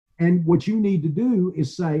And what you need to do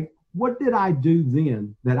is say, what did I do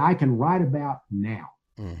then that I can write about now?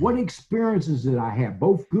 What experiences did I have,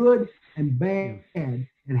 both good and bad?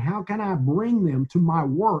 And how can I bring them to my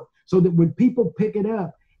work so that when people pick it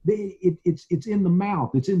up, it's in the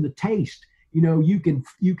mouth, it's in the taste. You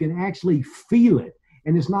can actually feel it.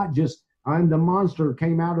 And it's not just, the monster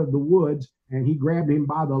came out of the woods and he grabbed him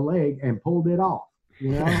by the leg and pulled it off.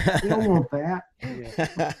 You don't want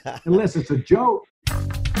that unless it's a joke.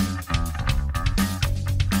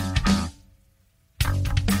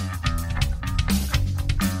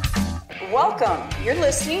 Welcome. You're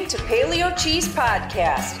listening to Paleo Cheese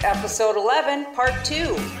Podcast, Episode 11, Part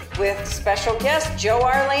 2, with special guest Joe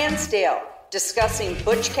R. Lansdale, discussing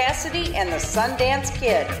Butch Cassidy and the Sundance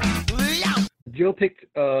Kid. Joe picked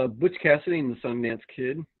Butch Cassidy and the Sundance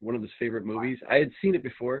Kid, one of his favorite movies. I had seen it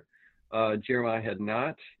before. Jeremiah had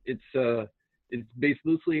not. It's based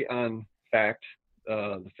loosely on fact.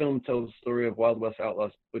 The film tells the story of Wild West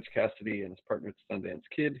outlaws Butch Cassidy and his partner, the Sundance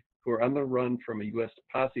Kid, who are on the run from a U.S.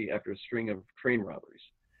 posse after a string of train robberies.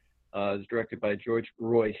 It's directed by George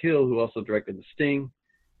Roy Hill, who also directed The Sting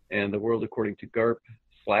and The World According to Garp,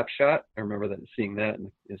 Slapshot. I remember seeing that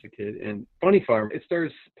as a kid. And Funny Farm. It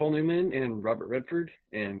stars Paul Newman and Robert Redford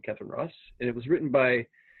and Catherine Ross. And it was written by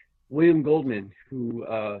William Goldman, who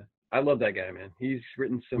I love that guy, man. He's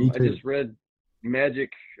written some. I just read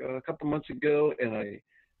Magic a couple months ago, and I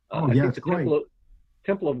think the great.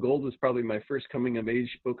 Temple of Gold was probably my first coming of age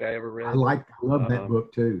book I ever read. I love that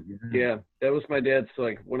book too. Yeah, that was my dad's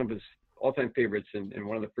one of his all-time favorites, and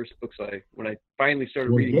one of the first books when I finally started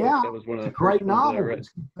reading books, that was one of the great novels. Read. It's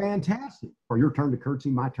fantastic. Or Your Turn to Curtsy,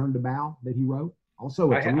 My Turn to Bow that he wrote.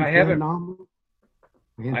 Also, it's I have it. Novel.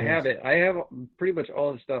 I have it. I have pretty much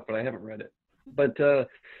all his stuff, but I haven't read it. But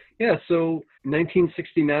so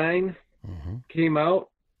 1969 came out,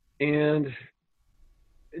 and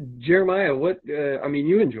Jeremiah,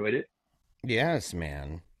 you enjoyed it. Yes,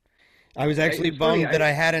 man. I was actually bummed that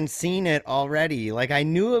I hadn't seen it already. Like, I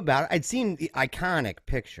knew about it. I'd seen the iconic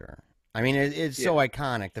picture. I mean, it's so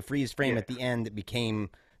iconic. The freeze frame at the end that became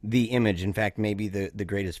the image. In fact, maybe the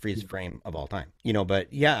greatest freeze frame of all time.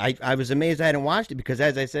 But yeah, I was amazed I hadn't watched it because,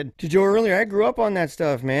 as I said to Joe earlier, I grew up on that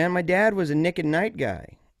stuff, man. My dad was a Nick at Night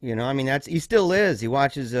guy. He still is. He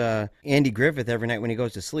watches Andy Griffith every night when he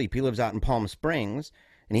goes to sleep. He lives out in Palm Springs.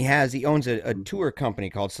 And he owns a tour company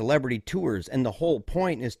called Celebrity Tours, and the whole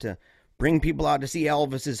point is to bring people out to see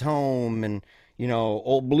Elvis's home and,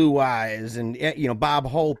 Old Blue Eyes and, Bob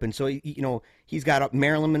Hope. And so, he's got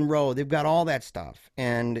Marilyn Monroe. They've got all that stuff,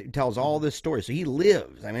 and it tells all this story. So he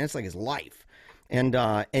lives. I mean, it's like his life. And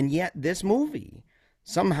yet this movie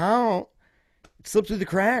somehow slipped through the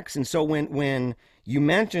cracks. And so when you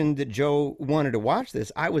mentioned that Joe wanted to watch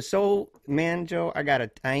this, I was so, man, Joe, I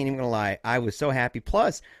ain't even gonna lie, I was so happy.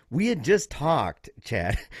 Plus, we had just talked,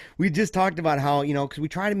 Chad, we just talked about how, because we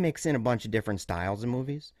try to mix in a bunch of different styles of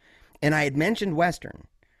movies, and I had mentioned Western,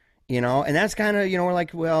 and that's kind of, we're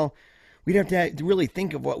like, well, we'd have to really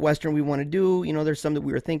think of what Western we want to do, there's some that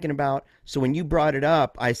we were thinking about. So when you brought it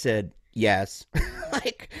up, I said, yes,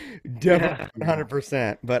 definitely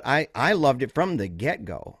 100%. But I loved it from the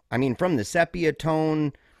get-go. I mean, from the sepia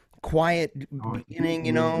tone, quiet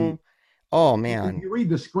beginning, Oh, man. If you read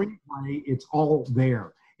the screenplay, it's all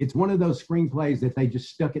there. It's one of those screenplays that they just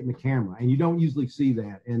stuck it in the camera, and you don't usually see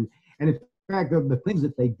that. And in fact, the things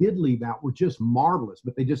that they did leave out were just marvelous,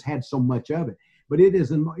 but they just had so much of it. But it's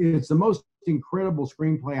the most incredible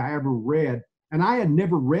screenplay I ever read. And I had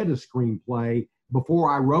never read a screenplay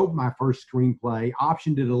before I wrote my first screenplay,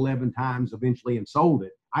 optioned it 11 times eventually and sold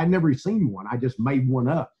it. I'd never seen one. I just made one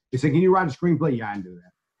up. They said, can you write a screenplay? Yeah, I can do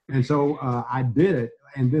that. And so I did it.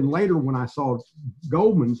 And then later when I saw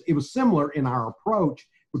Goldman's, it was similar in our approach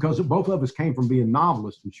because both of us came from being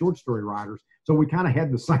novelists and short story writers. So we kind of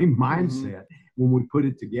had the same mindset when we put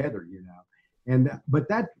it together,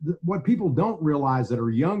 But what people don't realize that are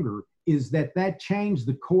younger is that changed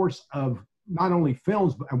the course of not only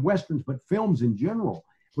films and Westerns, but films in general,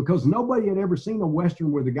 because nobody had ever seen a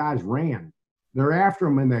Western where the guys ran. They're after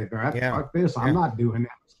them and they're fuck this. I'm not doing that.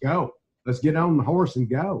 Let's go. Let's get on the horse and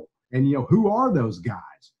go. And, who are those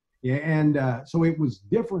guys? Yeah. And so it was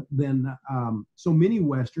different than so many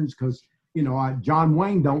Westerns because, John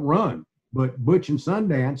Wayne don't run, but Butch and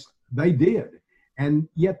Sundance, they did. And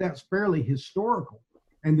yet that's fairly historical.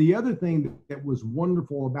 And the other thing that was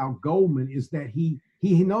wonderful about Goldman is that he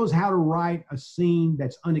knows how to write a scene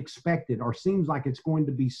that's unexpected or seems like it's going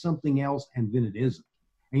to be something else and then it isn't.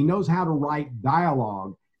 And he knows how to write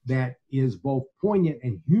dialogue that is both poignant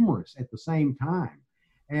and humorous at the same time.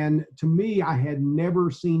 And to me, I had never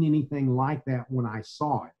seen anything like that when I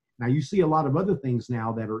saw it. Now, you see a lot of other things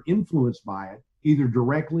now that are influenced by it, either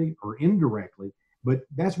directly or indirectly. But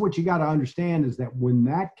that's what you got to understand, is that when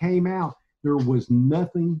that came out, there was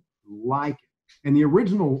nothing like it. And the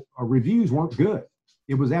original reviews weren't good.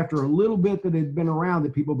 It was after a little bit that it had been around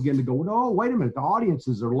that people began to go, oh, wait a minute, the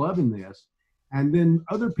audiences are loving this. And then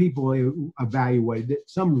other people evaluated it,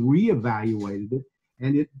 some reevaluated it,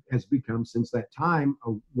 and it has become, since that time,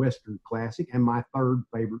 a Western classic and my third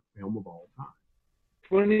favorite film of all time. It's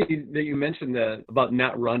funny that you mentioned that about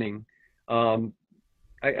not running.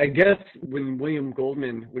 I guess when William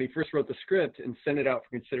Goldman, when he first wrote the script and sent it out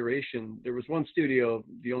for consideration, there was one studio,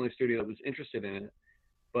 the only studio that was interested in it,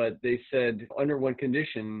 but they said under one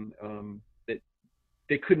condition, that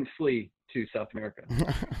they couldn't flee to South America.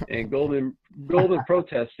 And Goldman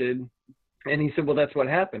protested, and he said, well, that's what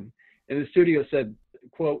happened. And the studio said,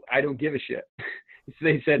 quote, I don't give a shit. So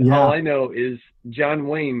they said, all I know is John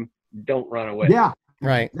Wayne, don't run away. Yeah.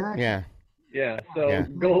 Right. Exactly. Yeah. Yeah. So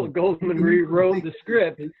Goldman rewrote the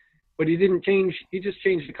script, but he didn't change. He just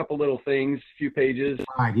changed a couple little things, a few pages.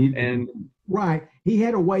 Right. He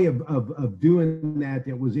had a way of doing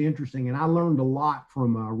that was interesting. And I learned a lot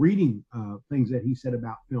from reading things that he said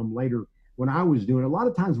about film later when I was doing it. A lot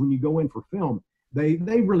of times when you go in for film, they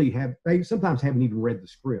sometimes haven't even read the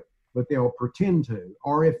script, but they'll pretend to.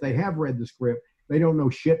 Or if they have read the script, they don't know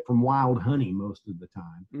shit from Wild Honey most of the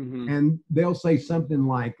time. Mm-hmm. And they'll say something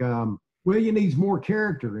like, well, you need more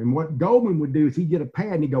character. And what Goldman would do is he'd get a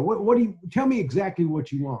pad and he'd go, what do you, tell me exactly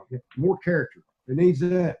what you want. More character. It needs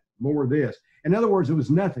that, more of this. In other words, it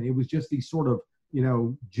was nothing. It was just these sort of,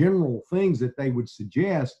 general things that they would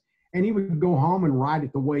suggest. And he would go home and write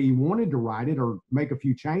it the way he wanted to write it, or make a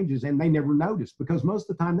few changes, and they never noticed, because most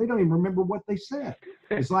of the time they don't even remember what they said.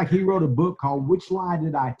 It's like he wrote a book called Which Lie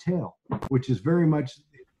Did I Tell?, which is very much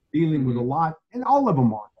dealing with a lot, and all of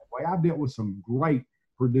them are that way. I've dealt with some great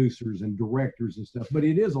producers and directors and stuff, but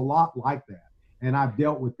it is a lot like that. And I've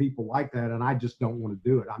dealt with people like that, and I just don't want to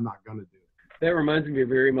do it. I'm not going to do it. That reminds me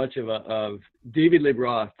very much of David Lee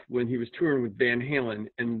Roth when he was touring with Van Halen,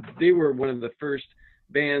 and they were one of the first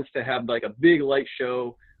bands to have like a big light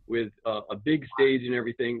show with a big stage and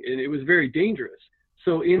everything, and it was very dangerous.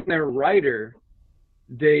 So in their writer,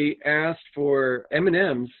 they asked for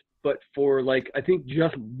M&Ms, but for like, I think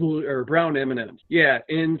just blue or brown M&Ms. Yeah,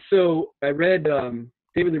 and so I read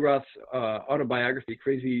David Lee Roth's autobiography,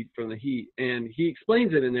 Crazy from the Heat, and he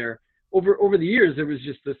explains it in there. Over the years, there was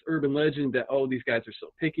just this urban legend that, oh, these guys are so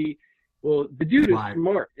picky. Well, the dude is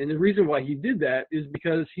smart, and the reason why he did that is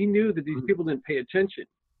because he knew that these people didn't pay attention,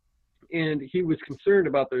 and he was concerned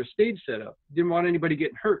about their stage setup. Didn't want anybody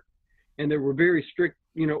getting hurt, and there were very strict,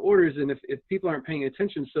 orders. And if people aren't paying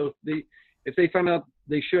attention, so if they found out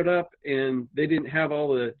they showed up and they didn't have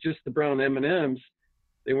just the brown M&Ms,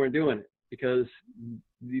 they weren't doing it, because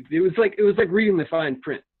it was like reading the fine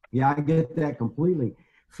print. Yeah, I get that completely.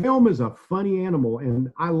 Film is a funny animal,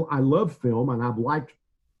 and I love film, and I've liked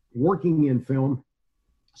working in film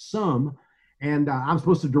some, and I'm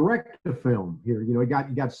supposed to direct a film here. You got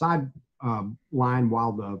sidelined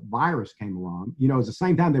while the virus came along. It was the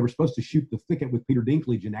same time they were supposed to shoot The Thicket with Peter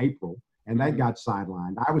Dinklage in April, and that got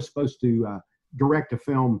sidelined. I was supposed to direct a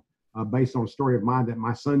film based on a story of mine that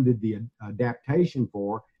my son did the adaptation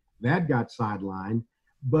for. That got sidelined.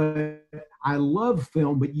 But I love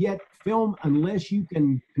film, but yet film, unless you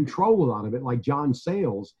can control a lot of it, like John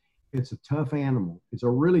Sayles, it's a tough animal. It's a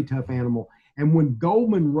really tough animal. And when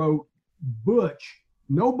Goldman wrote Butch,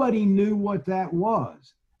 nobody knew what that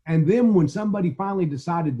was. And then when somebody finally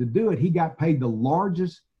decided to do it, he got paid the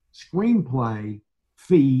largest screenplay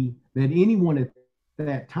fee that anyone at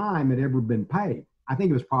that time had ever been paid. I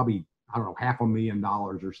think it was probably,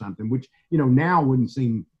 $500,000 or something, which, now wouldn't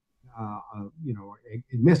seem,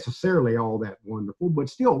 necessarily all that wonderful, but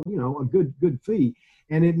still, a good fee.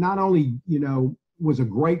 And it not only, was a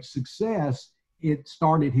great success, it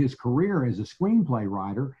started his career as a screenplay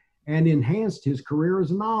writer and enhanced his career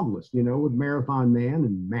as a novelist, with Marathon Man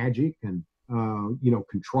and Magic and,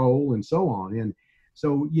 Control and so on. And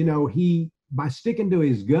so, he, by sticking to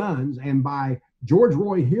his guns and by George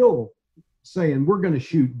Roy Hill saying, we're going to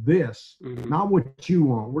shoot this, not what you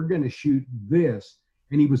want, we're going to shoot this.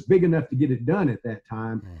 And he was big enough to get it done at that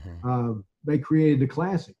time. They created a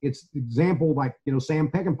classic. It's an example, like, Sam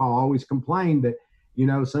Peckinpah always complained that,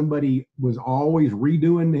 somebody was always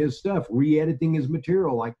redoing his stuff, re-editing his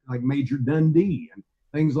material, like Major Dundee and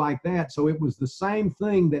things like that. So it was the same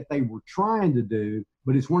thing that they were trying to do,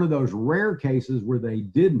 but it's one of those rare cases where they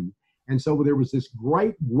didn't. And so there was this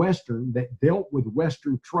great Western that dealt with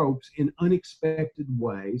Western tropes in unexpected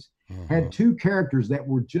ways, had two characters that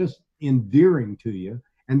were just endearing to you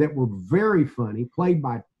and that were very funny, played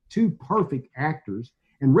by two perfect actors.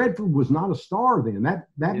 And Redford was not a star then.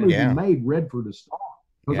 That movie made Redford a star.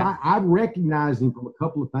 Because I recognized him from a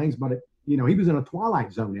couple of things, but he was in a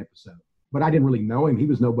Twilight Zone episode, but I didn't really know him. He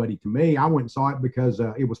was nobody to me. I went and saw it because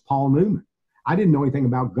it was Paul Newman. I didn't know anything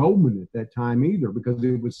about Goldman at that time either, because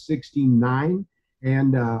it was 1969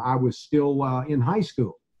 and I was still in high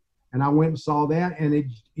school. And I went and saw that, and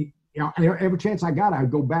every chance I got,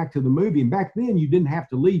 I'd go back to the movie. And back then, you didn't have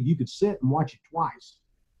to leave. You could sit and watch it twice.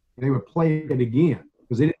 And they would play it again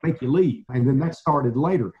because they didn't make you leave. And then that started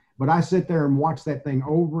later. But I sit there and watch that thing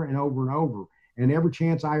over and over and over. And every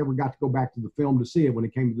chance I ever got to go back to the film to see it, when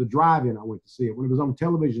it came to the drive-in, I went to see it. When it was on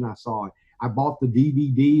television, I saw it. I bought the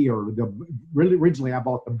DVD, or originally I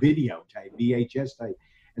bought the videotape, VHS tape.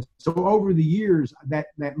 And so over the years, that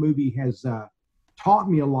movie has taught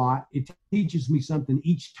me a lot. It teaches me something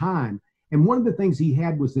each time. And one of the things he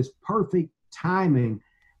had was this perfect timing.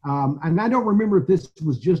 And I don't remember if this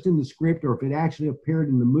was just in the script or if it actually appeared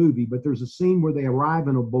in the movie, but there's a scene where they arrive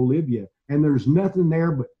in Bolivia and there's nothing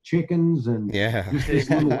there but chickens and just this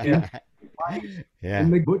little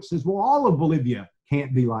And the Butch says, well, all of Bolivia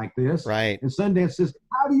can't be like this. Right. And Sundance says,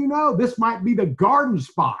 how do you know? This might be the garden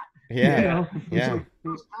spot. Yeah. So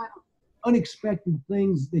those kind of unexpected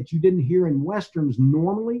things that you didn't hear in Westerns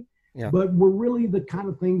normally, but were really the kind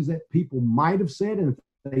of things that people might have said, and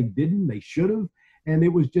if they didn't, they should have. And it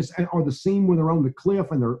was just, or the scene where they're on the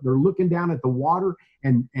cliff and they're looking down at the water,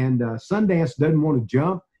 and Sundance doesn't want to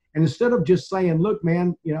jump. And instead of just saying, look,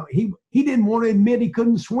 man, he didn't want to admit he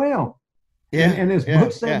couldn't swim. And his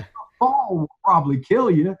book said, fall will probably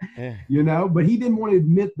kill you, but he didn't want to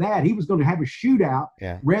admit that. He was going to have a shootout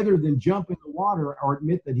rather than jump in the water or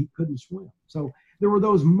admit that he couldn't swim. So there were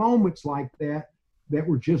those moments like that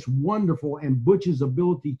were just wonderful. And Butch's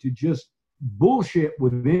ability to just bullshit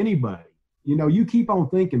with anybody. You keep on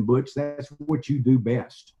thinking, Butch, that's what you do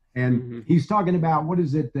best. And he's talking about, what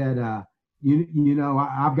is it that,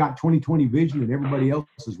 I've got 20/20 vision and everybody else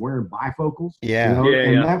is wearing bifocals.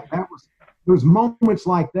 That was, there's moments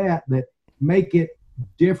like that make it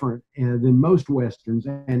different than most Westerns,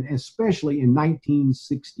 and especially in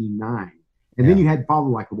 1969. And then you had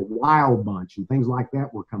probably like the Wild Bunch and things like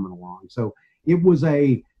that were coming along. So it was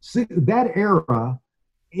that era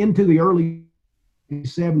into the early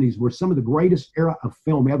 70s were some of the greatest era of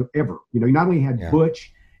film ever. You not only had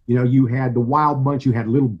Butch, you had the Wild Bunch, you had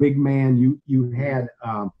Little Big Man, you had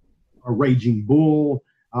a Raging Bull.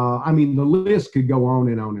 I mean, the list could go on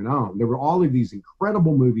and on and on. There were all of these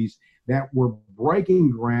incredible movies that were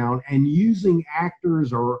breaking ground and using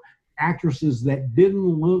actors or actresses that didn't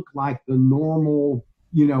look like the normal,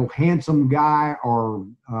 handsome guy or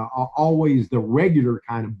always the regular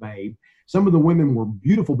kind of babe. Some of the women were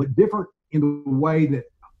beautiful, but different in the way that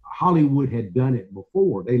Hollywood had done it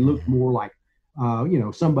before. They looked more like,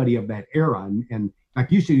 somebody of that era. And like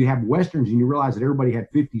you said, you have Westerns and you realize that everybody had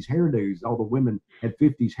 50s hairdos. All the women had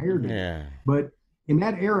 50s hairdos. Yeah. But in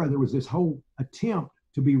that era, there was this whole attempt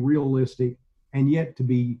to be realistic and yet to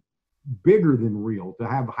be bigger than real, to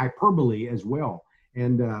have hyperbole as well.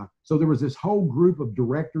 And so there was this whole group of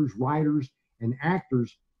directors, writers, and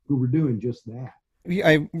actors who were doing just that.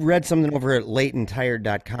 I read something over at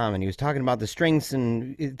LaytonTired.com, and he was talking about the strengths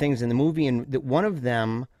and things in the movie, and that one of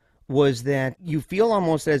them was that you feel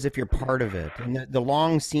almost as if you're part of it. And the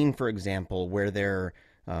long scene, for example, where they're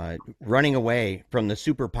running away from the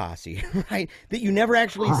super posse, right, that you never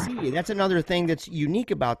actually see. That's another thing that's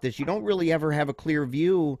unique about this. You don't really ever have a clear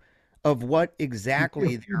view of what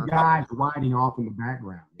exactly they're guys riding off in the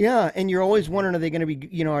background. Yeah, and you're always wondering, are they going to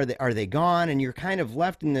be, are they gone? And you're kind of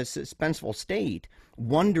left in this suspenseful state,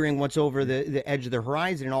 wondering what's over the edge of the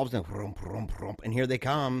horizon, and all of a sudden, vroom, vroom, vroom, and here they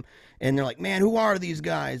come, and they're like, man, who are these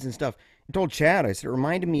guys and stuff. I told Chad, I said, it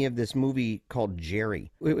reminded me of this movie called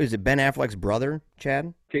Jerry. Was it Ben Affleck's brother,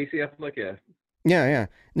 Chad? Casey Affleck, yeah. Yeah. And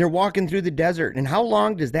they're walking through the desert, and how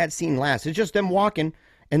long does that scene last? It's just them walking,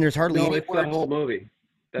 and there's hardly any words. No, it's the whole movie.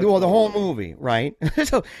 The whole movie, right?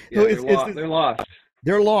 So they're lost.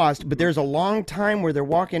 They're lost, but there's a long time where they're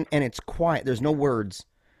walking and it's quiet. There's no words,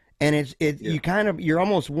 and you're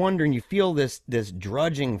almost wondering. You feel this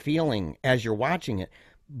drudging feeling as you're watching it,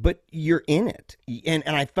 but you're in it. And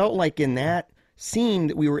I felt like in that scene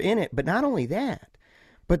that we were in it. But not only that,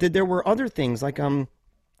 but that there were other things like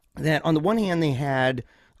that on the one hand they had.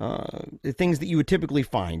 The things that you would typically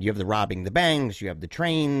find. You have the robbing the banks, you have the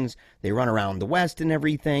trains, they run around the West and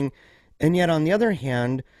everything. And yet on the other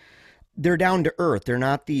hand, they're down to earth. They're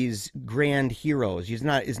not these grand heroes. It's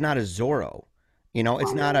not a Zorro.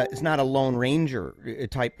 It's not a Lone Ranger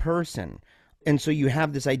type person. And so you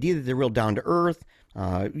have this idea that they're real down to earth.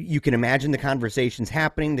 You can imagine the conversations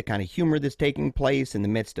happening, the kind of humor that's taking place in the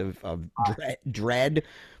midst of dread,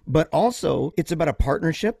 but also it's about a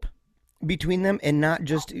partnership between them and not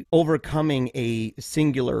just overcoming a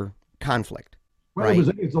singular conflict. Well,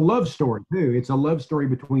 right? It's a love story too. It's a love story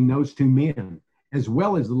between those two men, as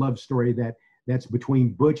well as the love story that's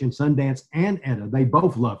between Butch and Sundance and Etta. They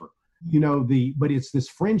both love her, but it's this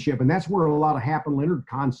friendship, and that's where a lot of Hap and Leonard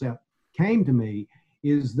concept came to me.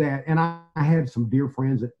 Is that, and I had some dear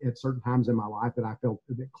friends at certain times in my life that I felt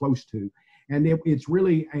a bit close to. And it's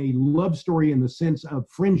really a love story in the sense of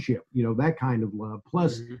friendship, that kind of love,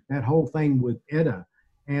 plus that whole thing with Etta.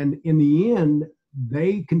 And in the end,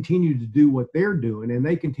 they continue to do what they're doing, and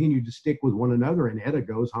they continue to stick with one another, and Etta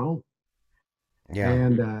goes home. Yeah.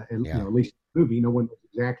 And at least in the movie, no one knows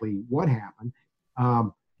exactly what happened.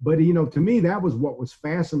 But to me, that was what was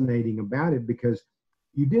fascinating about it, because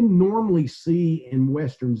you didn't normally see in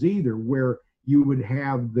Westerns either, where you would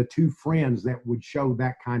have the two friends that would show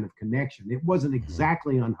that kind of connection. It wasn't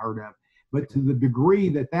exactly unheard of, but to the degree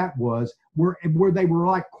that was, where they were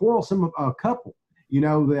like quarrelsome couple,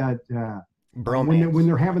 that when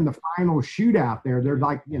they're having the final shootout there, they're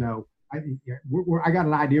like, I got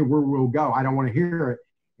an idea where we'll go. I don't want to hear it.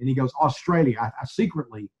 And he goes, Australia. I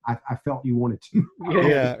secretly felt you wanted to.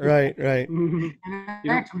 Yeah, right. And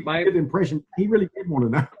actually, my good impression. He really did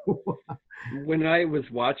want to know. When I was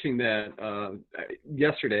watching that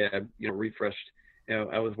yesterday, I refreshed.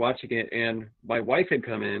 I was watching it, and my wife had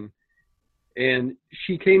come in, and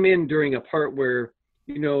she came in during a part where,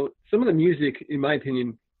 some of the music, in my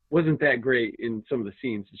opinion, wasn't that great in some of the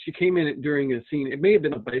scenes. She came in during a scene. It may have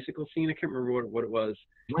been a bicycle scene. I can't remember what it was.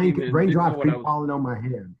 Raindrops keep falling on my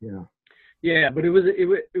head. Yeah. Yeah, but it was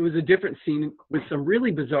a different scene with some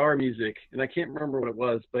really bizarre music, and I can't remember what it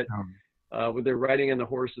was. But where they're riding on the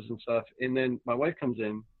horses and stuff. And then my wife comes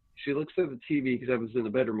in. She looks at the TV because I was in the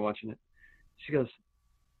bedroom watching it. She goes,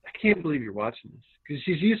 I can't believe you're watching this. Because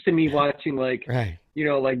she's used to me watching like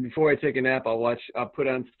before I take a nap, I'll put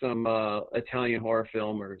on some Italian horror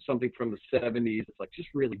film or something from the 70s. It's like just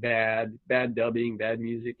really bad dubbing, bad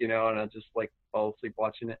music, and I'll just like fall asleep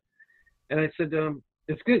watching it. And I said,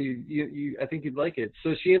 it's good. You I think you'd like it.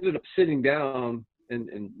 So she ended up sitting down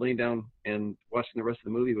and laying down and watching the rest of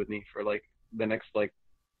the movie with me for like the next, like,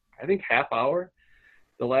 I think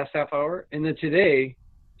the last half hour. And then today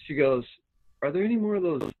she goes, are there any more of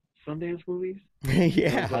those Sundance movies?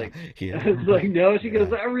 Yeah. I was like, no. She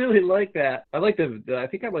goes, I really like that. I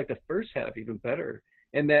think I like the first half even better.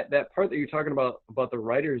 And that part that you're talking about the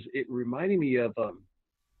writers, it reminded me of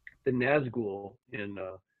the Nazgul in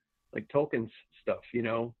like Tolkien's stuff,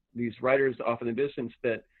 these writers off in the distance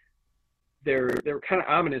that they're kind of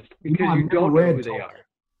ominous because you don't know who they are.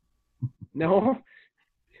 No?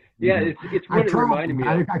 Yeah, it's what it reminded me of.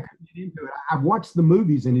 I couldn't get into it. I've watched the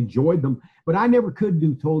movies and enjoyed them, but I never could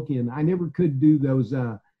do Tolkien. I never could do those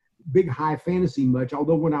big high fantasy much,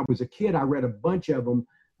 although when I was a kid, I read a bunch of them,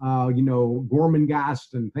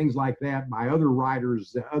 Gormenghast and things like that by other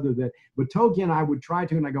writers but Tolkien I would try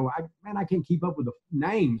to, and I go, I can't keep up with the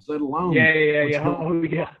names, let alone. Yeah. Oh,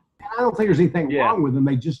 yeah. And I don't think there's anything wrong with them.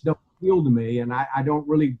 They just don't appeal to me, and I don't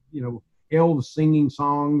really, elves singing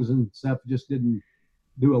songs and stuff just didn't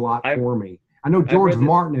do a lot for me. I know George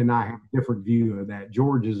Martin and I have a different view of that.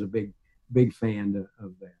 George is a big fan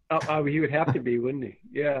of that. Oh, he would have to be, wouldn't he?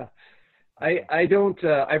 Yeah. I don't,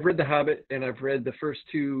 I've read The Hobbit and I've read the first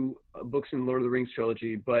two books in Lord of the Rings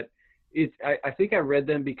trilogy, but I think I read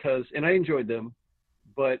them because, and I enjoyed them,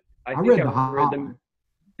 but I think I read them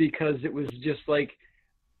because it was just like,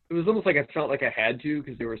 it was almost like I felt like I had to,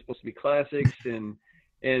 because they were supposed to be classics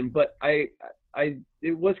but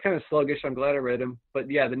it was kind of sluggish. I'm glad I read them, but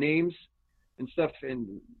yeah, the names and stuff and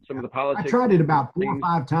some of the politics. I tried it about 4 or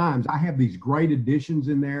 5 times. I have these great editions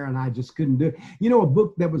in there, and I just couldn't do it. A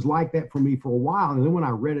book that was like that for me for a while, and then when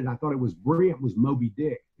I read it, I thought it was brilliant, was Moby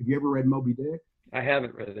Dick. Have you ever read Moby Dick? I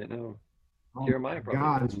haven't read it, no. Oh, Jeremiah probably.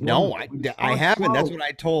 God, no, I haven't. That's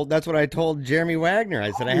what I told Jeremy Wagner.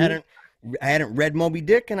 I said I hadn't read Moby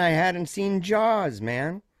Dick, and I hadn't seen Jaws,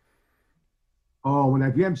 man. Oh, and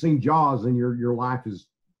if you haven't seen Jaws, then your life is.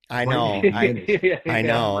 I know. I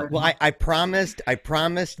know. Well, I promised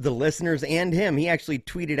the listeners and him. He actually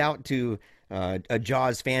tweeted out to a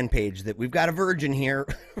Jaws fan page that we've got a virgin here,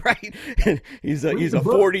 right? he's a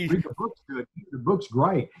 40. The book's good. The book's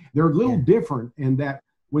great. They're a little different in that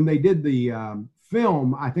when they did the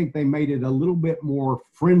film, I think they made it a little bit more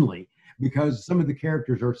friendly because some of the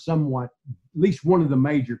characters are somewhat, at least one of the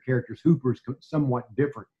major characters, Hooper, is somewhat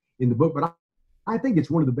different in the book. But I think it's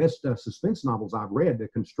one of the best suspense novels I've read. The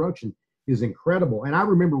construction is incredible. And I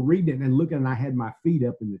remember reading it and looking, and I had my feet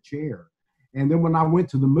up in the chair. And then when I went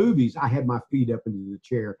to the movies, I had my feet up into the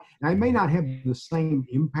chair. Now, it may not have the same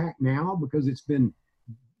impact now because it's been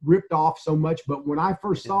ripped off so much. But when I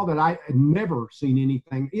first saw that, I had never seen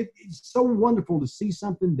anything. It's so wonderful to see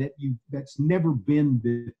something that's never been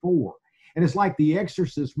before. And it's like The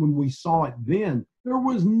Exorcist, when we saw it then, there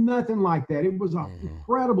was nothing like that. It was an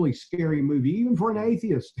incredibly scary movie, even for an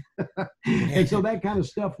atheist. And so that kind of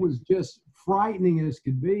stuff was just frightening as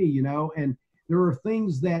could be, you know. And there are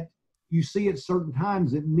things that you see at certain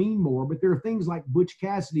times that mean more, but there are things like Butch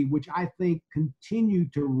Cassidy, which I think continue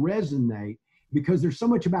to resonate because there's so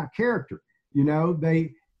much about character. You know,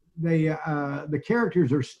 the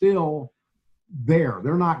characters are still there.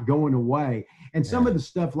 They're not going away. And some of the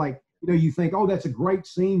stuff like, you know, you think, oh, that's a great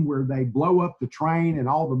scene where they blow up the train and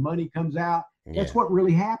all the money comes out. That's what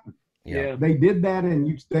really happened. Yeah. They did that,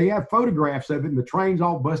 and they have photographs of it, and the train's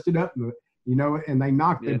all busted up, and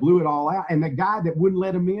they blew it all out. And the guy that wouldn't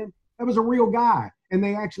let them in, that was a real guy. And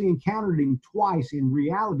they actually encountered him twice in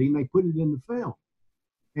reality, and they put it in the film.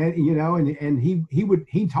 And, you know, and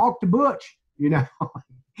he talked to Butch, you know.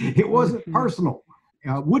 It wasn't personal.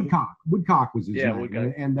 Woodcock was his name.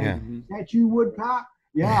 Woodcock. And they, is that you, Woodcock?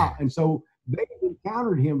 Yeah. And so they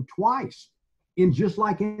encountered him twice just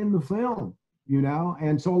like in the film, you know.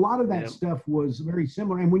 And so a lot of that stuff was very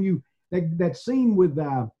similar. And when that scene with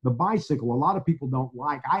the bicycle, a lot of people don't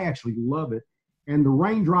like. I actually love it. And The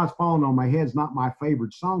Raindrops Falling on My Head is not my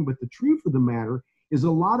favorite song, but the truth of the matter is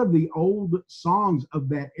a lot of the old songs of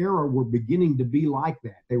that era were beginning to be like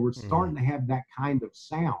that. They were starting to have that kind of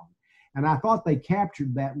sound. And I thought they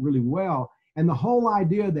captured that really well. And the whole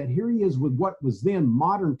idea that here he is with what was then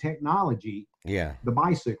modern technology, the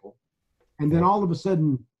bicycle, and then all of a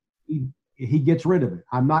sudden he gets rid of it.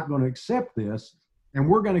 I'm not going to accept this. And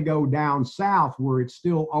we're going to go down south where it's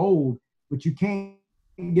still old, but you can't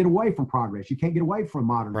get away from progress. You can't get away from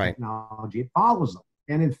modern technology. It follows them.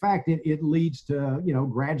 And in fact, it leads to, you know,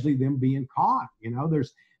 gradually them being caught. You know,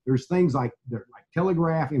 there's things like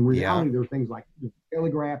telegraph. In reality, there are things like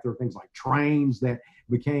telegraph. There are things like trains that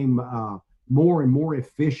became more and more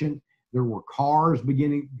efficient. There were cars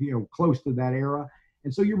beginning, you know, close to that era.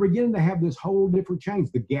 And so you're beginning to have this whole different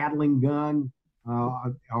change. The Gatling gun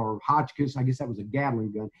or Hotchkiss, I guess that was a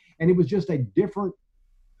Gatling gun. And it was just a different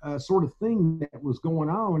sort of thing that was going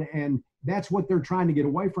on. And that's what they're trying to get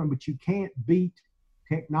away from. But you can't beat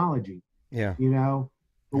technology. Yeah. You know,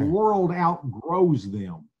 the world outgrows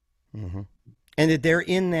them. And that they're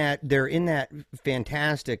in that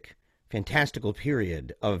fantastical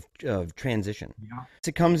period of transition.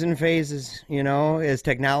 It comes in phases, you know, as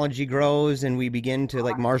technology grows and we begin to,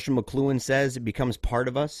 like Marshall McLuhan says, it becomes part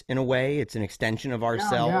of us in a way. It's an extension of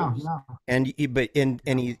ourselves. And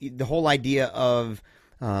the whole idea of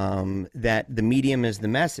that the medium is the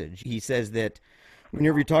message. He says that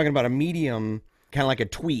whenever you're talking about a medium, kind of like a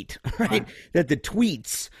tweet, right? That the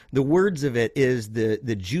tweets, the words of it is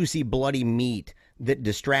the juicy, bloody meat that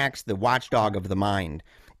distracts the watchdog of the mind.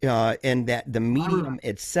 And that the medium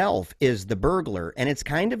itself is the burglar, and it's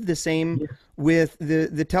kind of the same with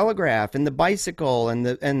the telegraph and the bicycle and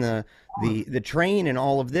the train and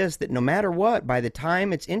all of this. That no matter what, by the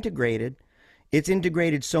time it's integrated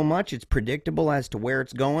so much, it's predictable as to where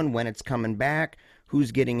it's going, when it's coming back,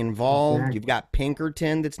 who's getting involved. You've got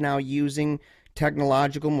Pinkerton that's now using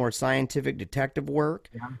technological, more scientific detective work,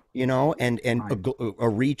 you know, and a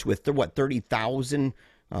reach with 30,000.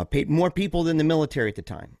 More people than the military at the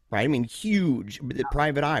time, right? I mean, huge. The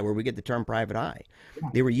private eye, where we get the term private eye.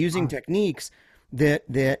 They were using techniques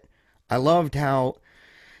that I loved how,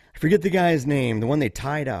 I forget the guy's name, the one they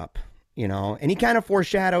tied up, you know, and he kind of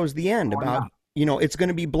foreshadows the end about, you know, it's going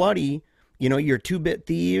to be bloody, you know, you're 2-bit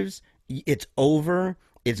thieves, it's over,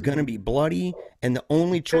 it's going to be bloody, and the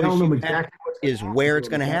only choice you have is where it's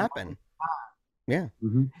going to happen. Yeah.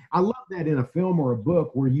 I love that in a film or a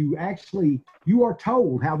book where you are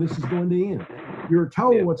told how this is going to end. You're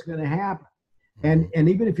told what's going to happen. And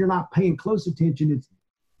even if you're not paying close attention,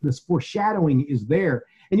 this foreshadowing is there.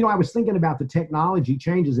 And, you know, I was thinking about the technology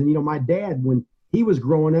changes. And, you know, my dad, when he was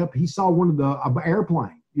growing up, he saw one of the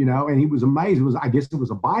airplane, you know, and he was amazed. I guess it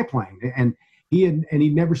was a biplane. And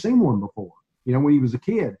he'd never seen one before, you know, when he was a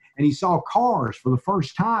kid. And he saw cars for the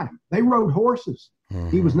first time. They rode horses.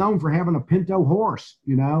 He was known for having a pinto horse,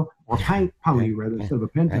 you know, or paint pony rather instead of a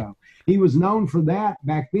pinto. He was known for that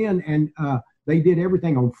back then. And they did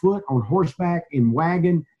everything on foot, on horseback, in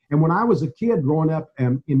wagon. And when I was a kid growing up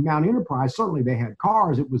in Mount Enterprise, certainly they had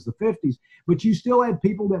cars. It was the 50s. But you still had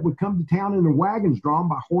people that would come to town in their wagons drawn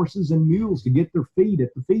by horses and mules to get their feed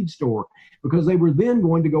at the feed store, because they were then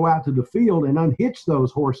going to go out to the field and unhitch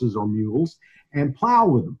those horses or mules and plow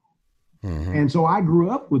with them. Mm-hmm. And so I grew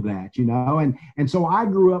up with that, and so I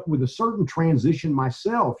grew up with a certain transition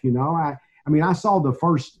myself, I mean, I saw the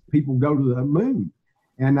first people go to the moon.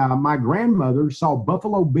 And my grandmother saw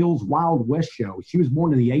Buffalo Bill's Wild West show. She was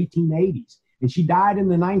born in the 1880s, and she died in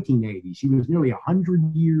the 1980s. She was nearly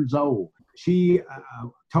 100 years old. She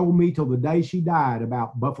told me till the day she died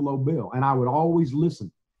about Buffalo Bill, and I would always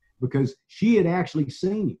listen because she had actually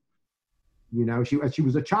seen him. She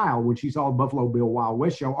was a child when she saw Buffalo Bill Wild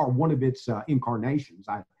West show, or one of its incarnations.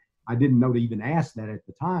 I didn't know to even ask that at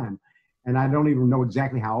the time, and I don't even know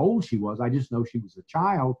exactly how old she was. I just know she was a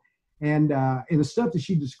child. And the stuff that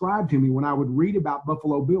she described to me, when I would read about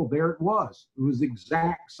Buffalo Bill, there it was. It was the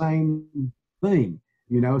exact same thing,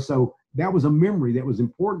 So that was a memory that was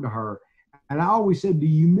important to her. And I always said, do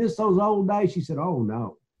you miss those old days? She said, oh,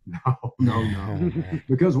 no.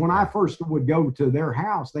 Because when I first would go to their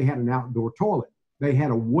house, they had an outdoor toilet. They had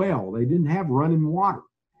a well. They didn't have running water.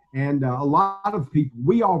 And a lot of people,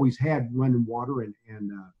 we always had running water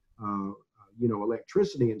and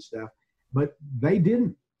electricity and stuff, but they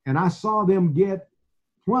didn't. And I saw them get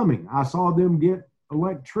plumbing. I saw them get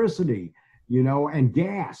electricity, and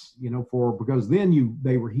gas, because then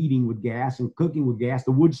they were heating with gas and cooking with gas.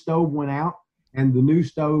 The wood stove went out and the new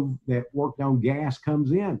stove that worked on gas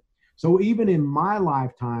comes in. So even in my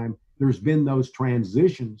lifetime, there's been those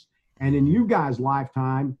transitions. And in you guys'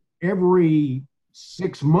 lifetime, every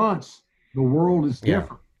 6 months, the world is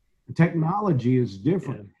different. The technology is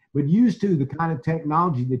different. Yeah. But used to the kind of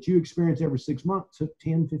technology that you experience every 6 months took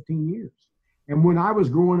 10, 15 years. And when I was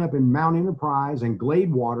growing up in Mount Enterprise and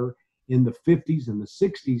Gladewater in the 50s and the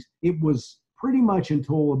 60s, it was pretty much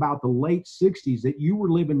until about the late 60s that you were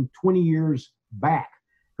living 20 years back.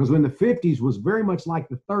 Because when the 50s was very much like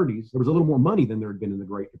the 30s, there was a little more money than there had been in the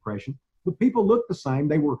Great Depression. But people looked the same.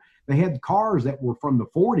 They had cars that were from the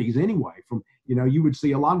 40s anyway. You would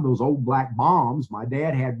see a lot of those old black bombs. My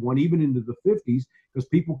dad had one even into the 50s because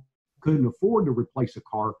people couldn't afford to replace a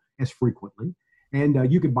car as frequently.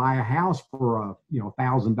 And you could buy a house for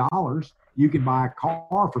 $1,000. You could buy a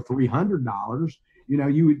car for $300.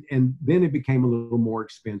 And then it became a little more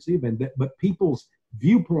expensive. But people's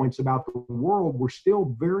viewpoints about the world were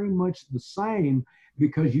still very much the same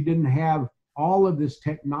because you didn't have all of this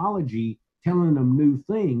technology telling them new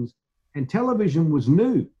things. And television was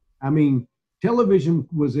new. I mean, television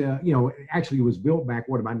was, actually it was built back,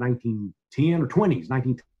 about 1910 or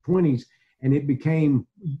 1920s. And it became,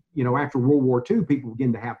 after World War II, people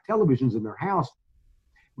began to have televisions in their house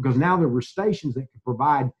because now there were stations that could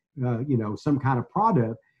provide, some kind of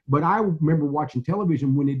product. But I remember watching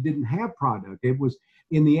television when it didn't have product. It was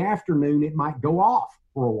in the afternoon, it might go off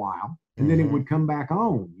for a while. And then it would come back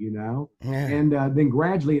on, and then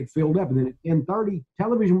gradually it filled up. And then at 10:30,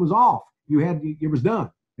 television was off. It was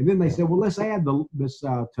done. And then they said, well, let's add this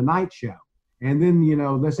Tonight Show. And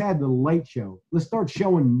then, let's add the Late Show. Let's start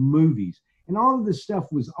showing movies. And all of this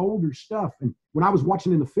stuff was older stuff. And when I was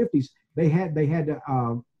watching in the 50s, they had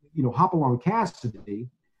Hopalong Cassidy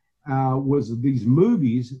was these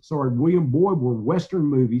movies. Sorry, William Boyd were Western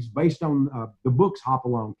movies based on the books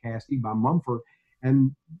Hopalong Cassidy by Mumford.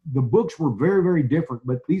 And the books were very, very different,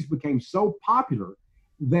 but these became so popular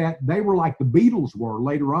that they were like the Beatles were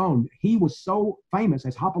later on. He was so famous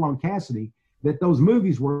as Hopalong Cassidy that those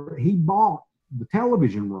movies he bought the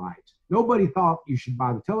television rights. Nobody thought you should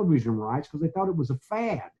buy the television rights because they thought it was a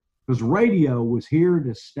fad because radio was here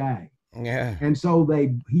to stay. Yeah. And so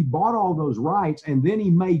he bought all those rights and then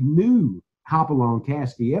he made new Hopalong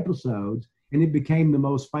Cassidy episodes and it became the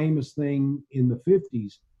most famous thing in the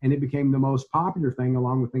 50s. And it became the most popular thing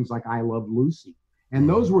along with things like I Love Lucy. And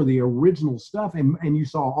those were the original stuff. And you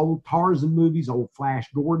saw old Tarzan movies, old Flash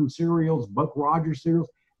Gordon serials, Buck Rogers serials.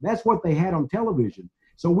 That's what they had on television.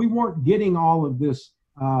 So we weren't getting all of this,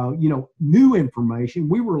 new information.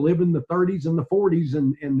 We were living the 30s and the 40s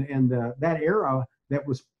and that era that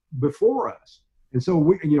was before us. And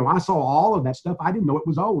so, I saw all of that stuff. I didn't know it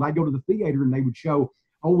was old. I'd go to the theater and they would show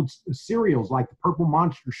old serials like The Purple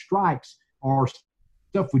Monster Strikes or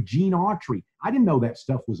stuff with Gene Autry. I didn't know that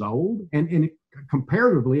stuff was old. And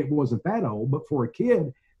comparatively, it wasn't that old. But for a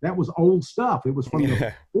kid, that was old stuff. It was from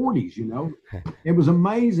the 40s, It was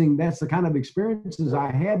amazing. That's the kind of experiences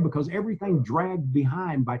I had because everything dragged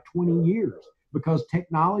behind by 20 years because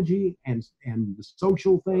technology and the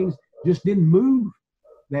social things just didn't move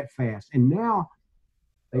that fast. And now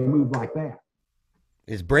they move like that.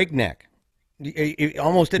 It's breakneck.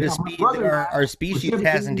 Almost at a speed that our species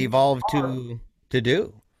hasn't evolved to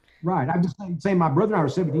do. Right. I'm just saying my brother and I are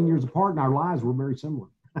 17 years apart and our lives were very similar.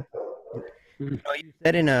 You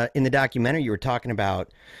said in the documentary you were talking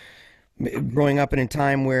about growing up in a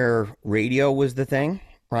time where radio was the thing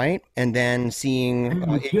right? And then seeing it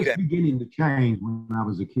was just beginning to change when I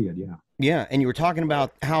was a kid. Yeah. Yeah, and you were talking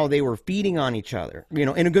about how they were feeding on each other,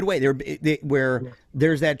 in a good way. Where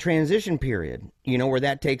there's that transition period, where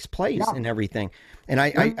that takes place and everything. And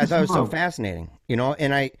I thought it was so fascinating,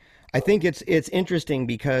 And I think it's interesting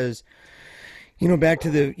because, back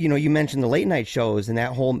to the, you mentioned the late night shows and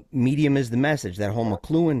that whole medium is the message, that whole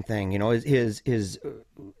McLuhan thing. His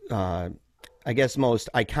I guess most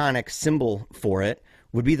iconic symbol for it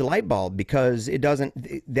would be the light bulb, because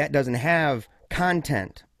that doesn't have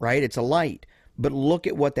content, right? It's a light. But look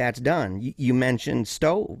at what that's done. You mentioned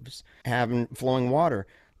stoves having flowing water.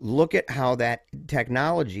 Look at how that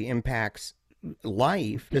technology impacts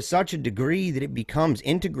life to such a degree that it becomes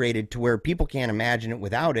integrated to where people can't imagine it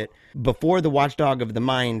without it, before the watchdog of the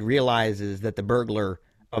mind realizes that the burglar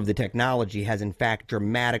of the technology has in fact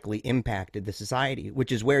dramatically impacted the society,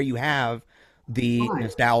 which is where you have the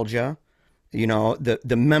nostalgia,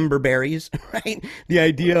 the member berries, right? The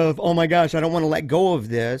idea of, oh my gosh, I don't want to let go of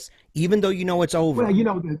this, even though it's over. Well,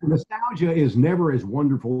 the nostalgia is never as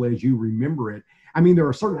wonderful as you remember it. I mean, there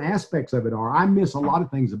are certain aspects of it I miss a lot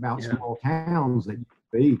of things about small towns that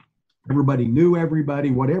everybody knew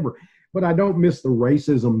everybody, whatever. But I don't miss the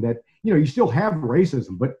racism that, you still have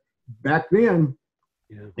racism, but back then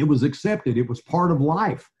it was accepted. It was part of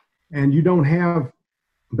life. And you don't have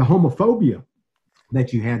the homophobia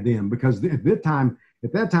that you had then, because at that time,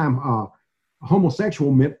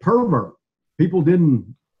 homosexual meant pervert. People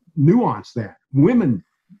didn't nuance that. Women,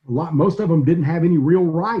 most of them didn't have any real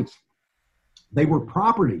rights. They were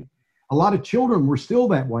property. A lot of children were still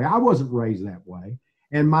that way. I wasn't raised that way,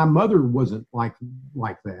 and my mother wasn't like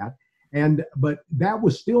that. But that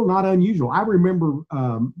was still not unusual. I remember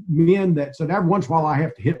men that said, every once in a while I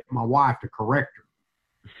have to hit my wife to correct her,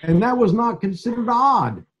 and that was not considered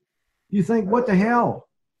odd. You think, what the hell?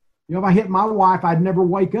 If I hit my wife, I'd never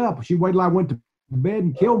wake up. She'd wait till I went to bed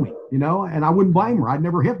and kill me, and I wouldn't blame her. I'd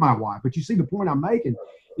never hit my wife. But you see, the point I'm making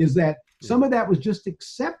is that some of that was just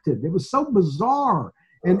accepted. It was so bizarre.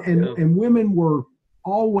 And women were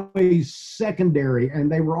always secondary,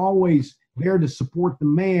 and they were always there to support the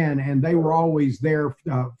man, and they were always there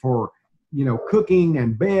for, cooking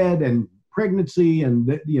and bed and pregnancy and,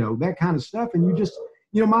 that kind of stuff. And you just,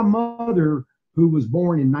 my mother, who was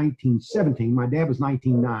born in 1917. My dad was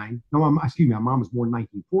 1909. No, my mom was born in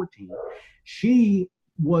 1914. She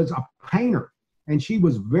was a painter, and she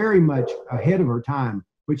was very much ahead of her time,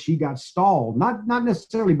 but she got stalled, not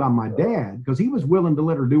necessarily by my dad, because he was willing to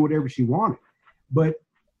let her do whatever she wanted, but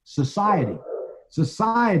society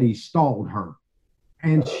stalled her,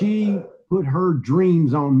 and she put her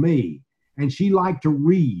dreams on me, and she liked to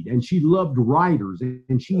read, and she loved writers,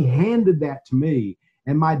 and she handed that to me.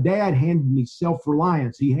 And my dad handed me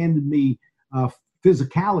self-reliance. He handed me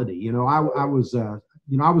physicality. I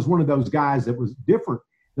was one of those guys that was different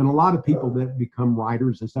than a lot of people that become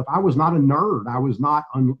writers and stuff. I was not a nerd. I was not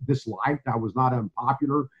disliked. I was not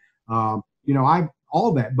unpopular.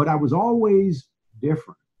 All that, but I was always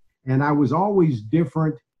different. And I was always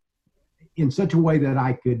different in such a way that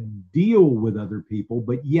I could deal with other people,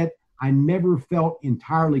 but yet I never felt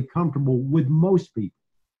entirely comfortable with most people.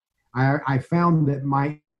 I found that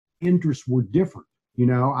my interests were different.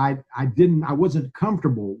 I wasn't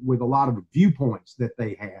comfortable with a lot of viewpoints that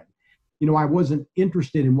they had. I wasn't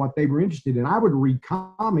interested in what they were interested in. I would read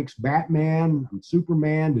comics, Batman,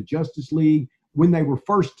 Superman, the Justice League, when they were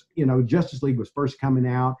first, Justice League was first coming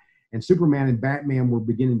out, and Superman and Batman were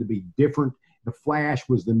beginning to be different. The Flash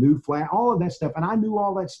was the new Flash, all of that stuff. And I knew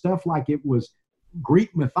all that stuff like it was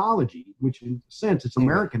Greek mythology, which in a sense it's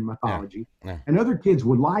American mythology. Yeah. And other kids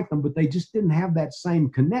would like them, but they just didn't have that same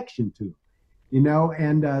connection to them,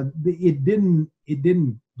 and it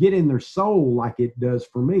didn't get in their soul like it does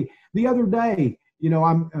for me. The other day,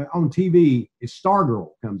 I'm on TV, Stargirl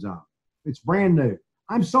comes on. It's brand new.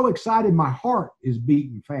 I'm so excited, my heart is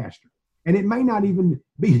beating faster. And it may not even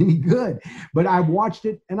be any good, but I've watched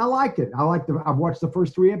it and I liked it. I've watched the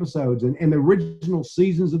first 3 episodes and the original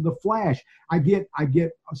seasons of The Flash. I get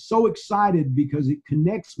so excited because it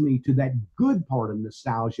connects me to that good part of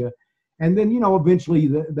nostalgia. And then, eventually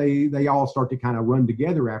they all start to kind of run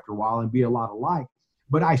together after a while and be a lot alike.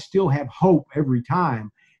 But I still have hope every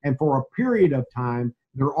time. And for a period of time,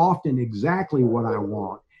 they're often exactly what I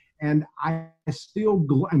want. And I still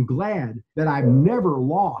am glad that I've never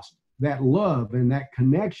lost that love and that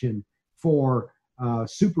connection for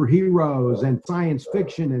superheroes and science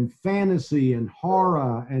fiction and fantasy and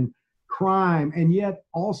horror and crime, and yet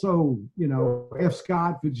also, F.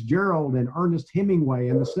 Scott Fitzgerald and Ernest Hemingway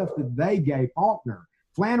and the stuff that they gave, Faulkner,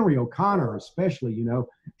 Flannery O'Connor especially,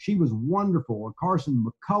 she was wonderful, and Carson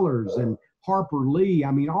McCullers and Harper Lee.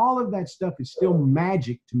 I mean, all of that stuff is still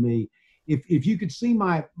magic to me. If you could see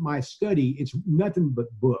my study, it's nothing but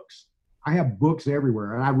books. I have books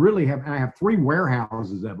everywhere, and I have 3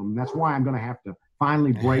 warehouses of them. That's why I'm going to have to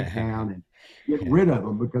finally break down and get rid of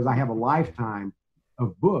them, because I have a lifetime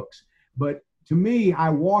of books. But to me, I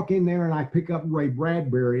walk in there and I pick up Ray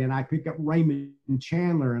Bradbury and I pick up Raymond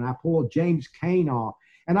Chandler and I pull James Cain off.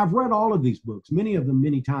 And I've read all of these books, many of them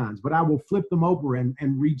many times, but I will flip them over and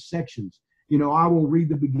read sections. You know, I will read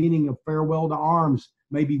the beginning of Farewell to Arms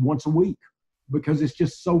maybe once a week because it's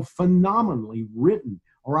just so phenomenally written.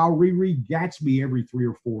 Or I'll reread Gatsby every 3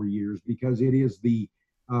 or 4 years because it is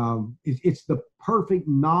it's the perfect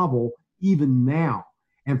novel even now.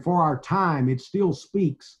 And for our time, it still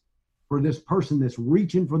speaks for this person that's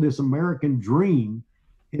reaching for this American dream,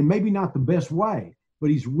 and maybe not the best way, but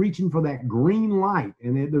he's reaching for that green light.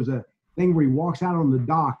 And there's a thing where he walks out on the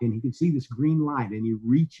dock and he can see this green light and he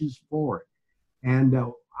reaches for it. And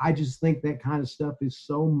I just think that kind of stuff is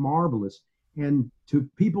so marvelous. And to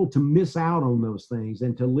people to miss out on those things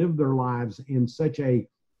and to live their lives in such a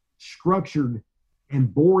structured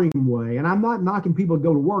and boring way. And I'm not knocking people to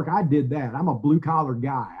go to work. I did that. I'm a blue collar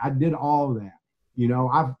guy. I did all of that. You know,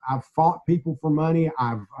 I've fought people for money.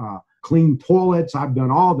 I've cleaned toilets. I've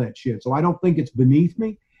done all that shit. So I don't think it's beneath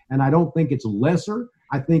me, and I don't think it's lesser.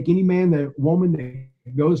 I think any woman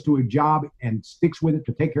that goes to a job and sticks with it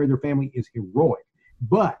to take care of their family is heroic.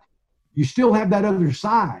 But you still have that other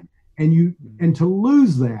side, and to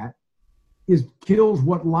lose that kills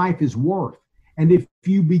what life is worth. And if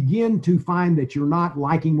you begin to find that you're not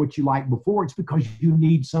liking what you liked before, it's because you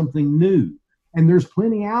need something new. And there's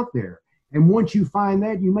plenty out there. And once you find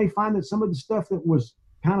that, you may find that some of the stuff that was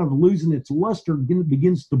kind of losing its luster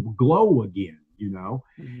begins to glow again, you know?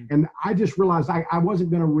 Mm-hmm. And I just realized I wasn't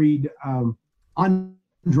going to read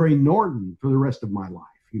Andre Norton for the rest of my life.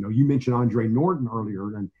 You know, you mentioned Andre Norton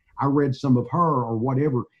earlier, and I read some of her or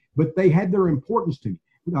whatever, but they had their importance to me.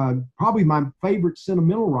 Probably my favorite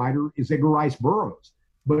sentimental writer is Edgar Rice Burroughs,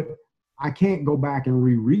 but I can't go back and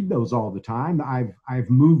reread those all the time. I've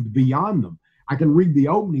moved beyond them. I can read the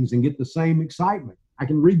openings and get the same excitement. I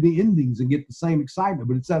can read the endings and get the same excitement,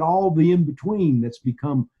 but it's that all the in-between that's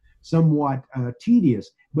become somewhat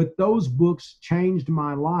tedious. But those books changed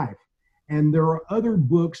my life. And there are other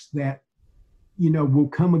books that, you know, will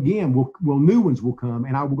come again. New ones will come,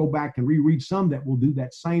 and I will go back and reread some that will do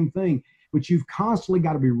that same thing. But you've constantly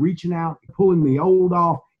got to be reaching out, pulling the old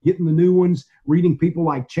off, getting the new ones, reading people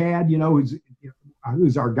like Chad, you know,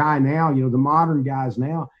 who's our guy now, you know, the modern guys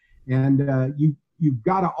now. And you've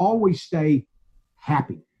got to always stay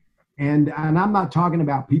happy. And I'm not talking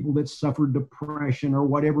about people that suffer depression or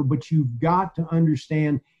whatever, but you've got to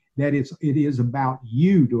understand that it is about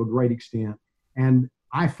you to a great extent. And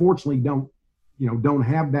I fortunately don't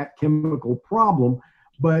have that chemical problem,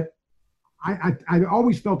 but I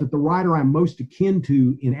always felt that the writer I'm most akin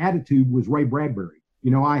to in attitude was Ray Bradbury.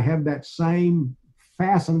 You know, I have that same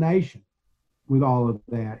fascination with all of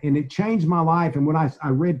that. And it changed my life. And when I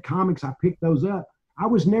read comics, I picked those up. I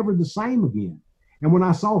was never the same again. And when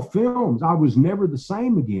I saw films, I was never the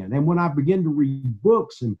same again. And when I began to read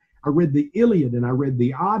books, and I read the Iliad and I read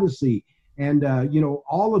the Odyssey and,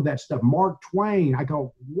 all of that stuff, Mark Twain, I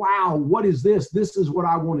go, wow, what is this? This is what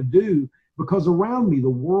I want to do. Because around me, the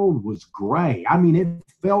world was gray. I mean, it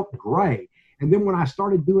felt gray. And then when I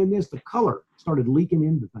started doing this, the color started leaking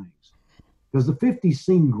into things. Because the 50s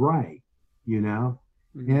seemed gray, you know?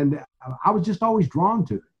 Mm-hmm. And I was just always drawn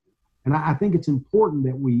to it. And I think it's important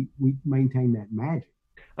that we maintain that magic.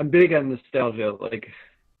 I'm big on nostalgia. Like,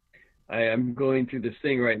 I'm going through this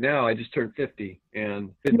thing right now. I just turned 50.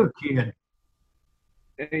 And you're a kid.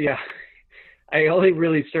 Yeah. I only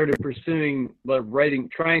really started pursuing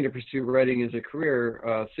trying to pursue writing as a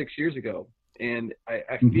career 6 years ago. And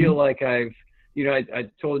I feel like I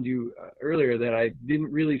told you earlier that I didn't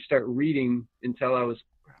really start reading until I was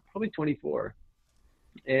probably 24.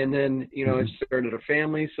 And then, I started a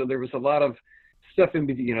family. So there was a lot of stuff in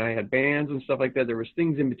between, I had bands and stuff like that. There was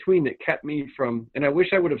things in between that kept me from, and I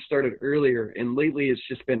wish I would have started earlier. And lately it's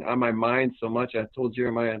just been on my mind so much. I told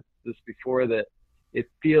Jeremiah this before, that it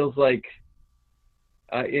feels like,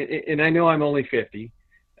 and I know I'm only 50.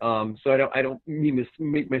 So I don't mean to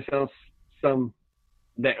make myself sound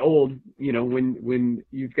that old, when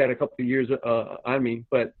you've got a couple of years on me,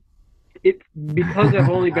 but because I've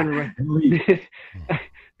only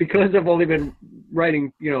been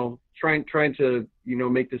writing, trying to,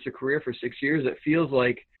 make this a career for 6 years, it feels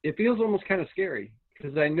almost kind of scary,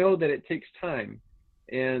 because I know that it takes time.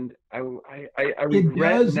 and I It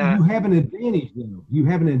regret does. not. You have an advantage, though. You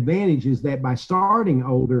have an advantage is that by starting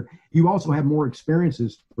older, you also have more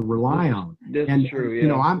experiences to rely on. This And is true. Yeah. you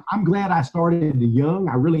know, I'm glad I started young.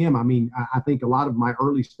 I really am. I mean, I think a lot of my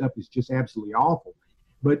early stuff is just absolutely awful,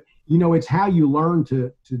 but you know, it's how you learn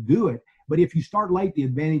to do it. But if you start late, the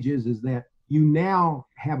advantage is that you now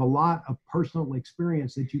have a lot of personal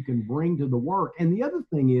experience that you can bring to the work. And the other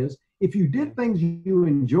thing is, if you did things you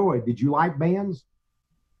enjoyed, did you like bands?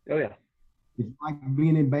 Oh yeah. Did you like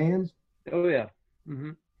being in bands? Oh yeah.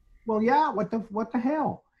 Mm-hmm. Well, yeah. What the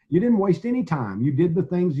hell? You didn't waste any time. You did the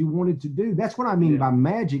things you wanted to do. That's what I mean by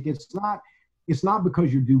magic. It's not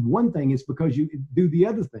because you do one thing. It's because you do the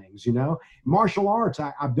other things. You know, martial arts.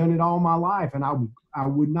 I've done it all my life, and I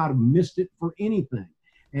would not have missed it for anything.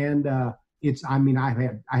 And I mean, I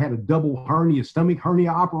had a double stomach hernia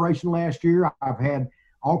operation last year. I've had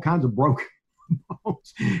all kinds of broken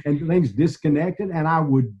bones and things disconnected, and I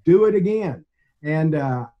would do it again. And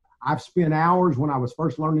I've spent hours when I was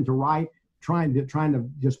first learning to write trying to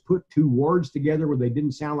just put two words together where they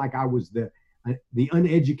didn't sound like I was the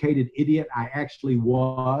uneducated idiot I actually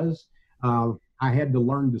was. I had to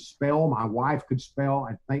learn to spell. My wife could spell.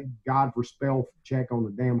 I thank God for spell check on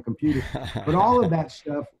the damn computer. But all of that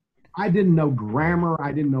stuff, I didn't know grammar.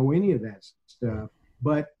 I didn't know any of that stuff.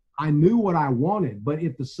 But I knew what I wanted. But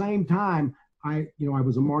at the same time, I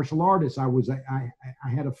was a martial artist. I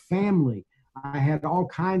had a family. I had all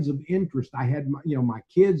kinds of interest. I had my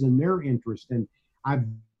kids and their interest, and I've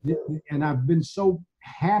been so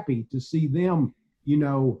happy to see them,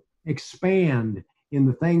 expand in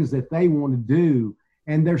the things that they want to do.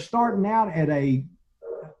 And they're starting out at a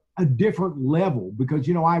different level because,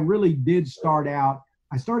 I really did start out.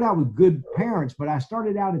 I started out with good parents, but I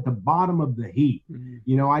started out at the bottom of the heap.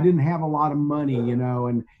 Mm-hmm. I didn't have a lot of money,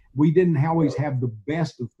 and we didn't always have the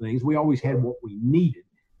best of things. We always had what we needed.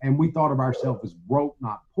 And we thought of ourselves as broke,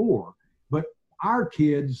 not poor. But our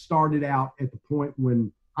kids started out at the point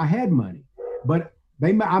when I had money. But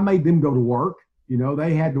I made them go to work.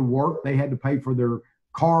 They had to work. They had to pay for their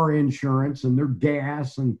car insurance and their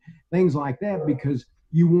gas and things like that because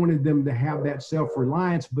you wanted them to have that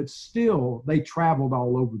self-reliance. But still, they traveled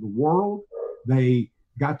all over the world. They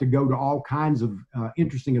got to go to all kinds of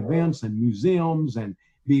interesting events and museums and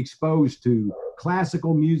be exposed to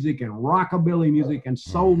classical music and rockabilly music and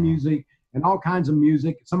soul music and all kinds of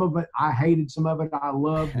music. Some of it I hated, some of it I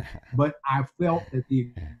loved, but I felt that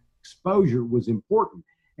the exposure was important.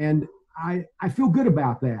 And I feel good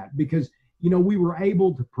about that because, we were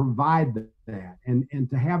able to provide that and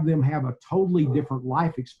to have them have a totally different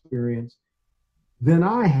life experience than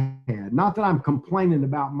I had. Not that I'm complaining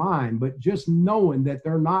about mine, but just knowing that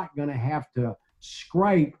they're not going to have to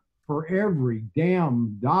scrape for every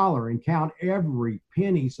damn dollar and count every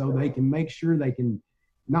penny so they can make sure they can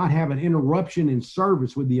not have an interruption in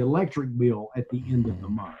service with the electric bill at the end of the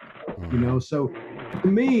month. So to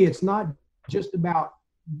me, it's not just about,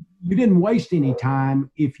 you didn't waste any time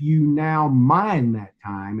if you now mine that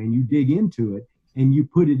time and you dig into it and you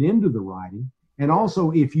put it into the writing. And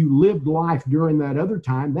also if you lived life during that other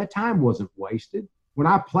time, that time wasn't wasted. When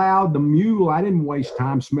I plowed the mule, I didn't waste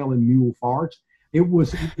time smelling mule farts. It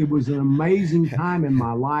was an amazing time in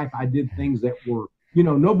my life. I did things that were,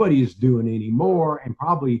 nobody is doing anymore and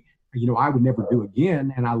probably, I would never do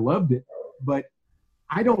again. And I loved it. But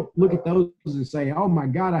I don't look at those and say, oh my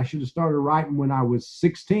God, I should have started writing when I was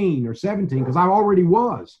 16 or 17 because I already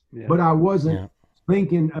was. Yeah. But I wasn't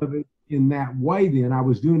thinking of it in that way then. I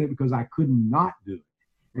was doing it because I could not do it.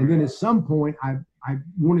 And then at some point, I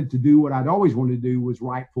wanted to do what I'd always wanted to do was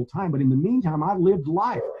write full time. But in the meantime, I lived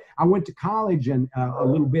life. I went to college and a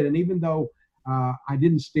little bit. And even though I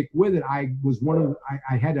didn't stick with it, I was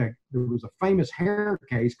there was a famous hair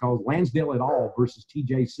case called Lansdale et al. Versus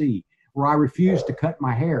TJC, where I refused to cut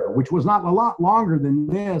my hair, which was not a lot longer than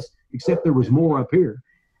this, except there was more up here.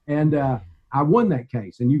 And I won that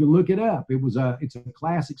case. And you can look it up. It's a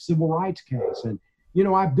classic civil rights case. And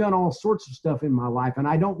I've done all sorts of stuff in my life, and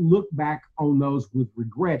I don't look back on those with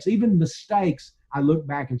regrets. Even mistakes, I look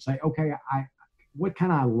back and say, okay, what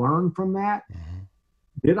can I learn from that?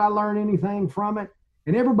 Mm-hmm. Did I learn anything from it?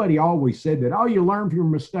 And everybody always said that, oh, you learn from your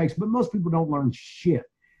mistakes, but most people don't learn shit.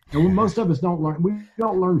 And when most of us we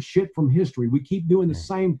don't learn shit from history. We keep doing the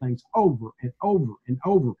same things over and over and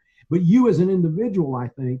over. But you as an individual, I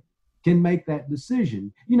think, can make that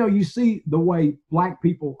decision. You see the way Black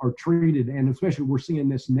people are treated, and especially we're seeing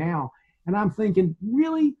this now. And I'm thinking,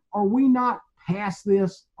 really, are we not past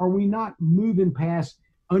this? Are we not moving past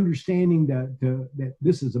understanding that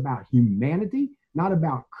this is about humanity, not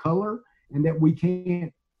about color, and that we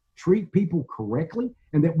can't treat people correctly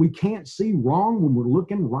and that we can't see wrong when we're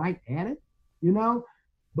looking right at it, you know?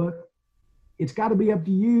 But it's got to be up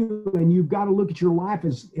to you, and you've got to look at your life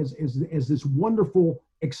as this wonderful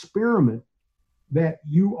experiment that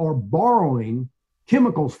you are borrowing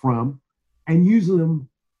chemicals from and using them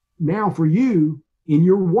now for you in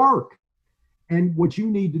your work. And what you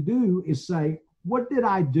need to do is say, what did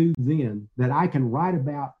I do then that I can write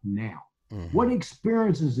about now? Mm-hmm. What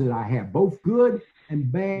experiences did I have, both good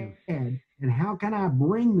and bad, and how can I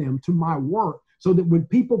bring them to my work so that when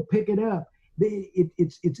people pick it up,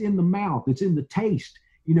 it's in the mouth, it's in the taste.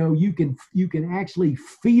 You know, you can actually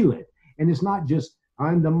feel it, and it's not just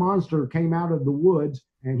the monster came out of the woods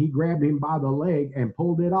and he grabbed him by the leg and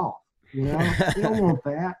pulled it off. You know, you don't want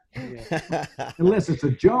that unless it's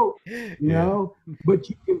a joke, you know. But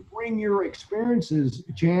you can bring your experiences,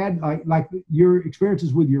 Chad, like your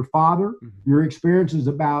experiences with your father, your experiences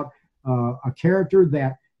about a character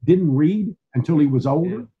that didn't read until he was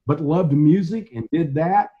older, but loved music and did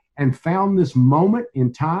that and found this moment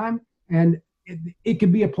in time. And it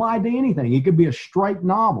could be applied to anything. It could be a straight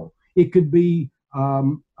novel. It could be a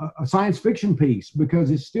science fiction piece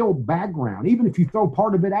because it's still background, even if you throw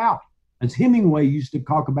part of it out. As Hemingway used to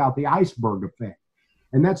talk about the iceberg effect.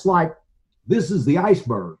 And that's like, this is the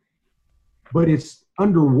iceberg, but it's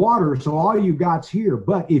underwater, so all you got's here.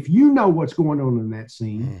 But if you know what's going on in that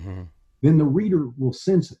scene, then the reader will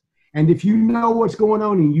sense it. And if you know what's going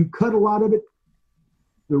on and you cut a lot of it,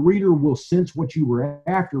 the reader will sense what you were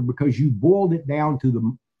after because you boiled it down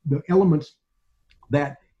to the elements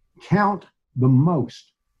that count the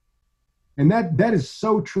most. And that is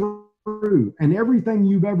so true. And everything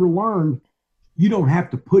you've ever learned, you don't have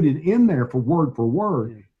to put it in there for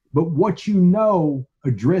word, but what you know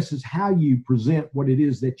addresses how you present what it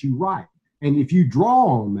is that you write. And if you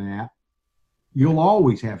draw on that, you'll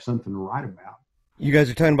always have something to write about. You guys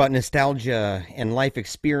are talking about nostalgia and life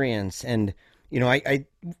experience. And, you know, I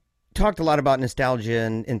talked a lot about nostalgia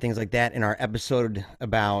and things like that in our episode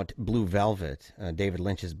about Blue Velvet, David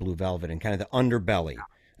Lynch's Blue Velvet, and kind of the underbelly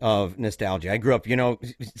of nostalgia. I grew up, you know,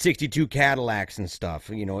 62 Cadillacs and stuff,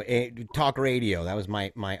 you know, talk radio. That was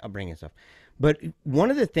my upbringing and stuff. But one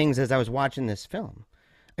of the things as I was watching this film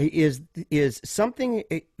is something,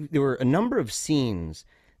 there were a number of scenes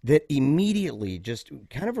that immediately just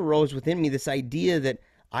kind of arose within me, this idea that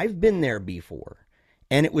I've been there before.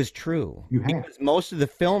 And it was true. You have. Because most of the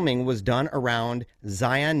filming was done around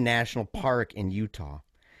Zion National Park in Utah.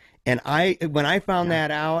 And when I found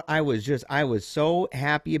that out, I was so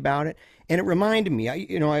happy about it. And it reminded me,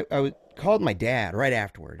 I called my dad right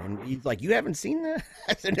afterward, and he's like, "You haven't seen that?"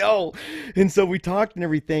 I said, "No." And so we talked and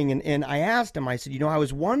everything. And I asked him, I said, I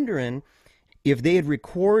was wondering if they had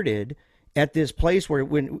recorded at this place where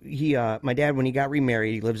my dad, when he got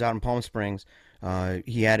remarried, he lives out in Palm Springs.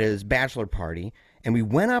 He had his bachelor party, and we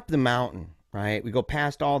went up the mountain, right? We go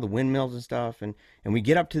past all the windmills and stuff, and we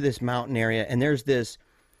get up to this mountain area, and there's this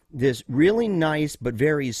really nice but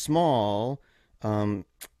very small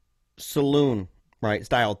saloon, right,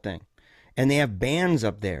 style thing. And they have bands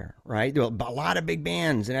up there, right? There are a lot of big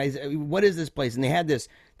bands. And I said, what is this place? And they had this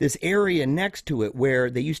area next to it where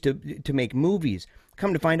they used to make movies.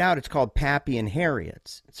 Come to find out, it's called Pappy and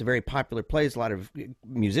Harriet's. It's a very popular place. A lot of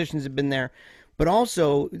musicians have been there. But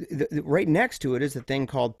also, right next to it is a thing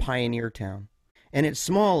called Pioneer Town. And it's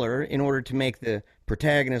smaller in order to make the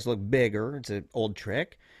protagonist look bigger. It's an old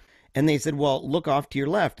trick. And they said, well, look off to your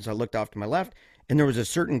left. And so I looked off to my left, and there was a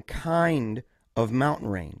certain kind of mountain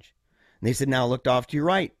range. And they said, now looked off to your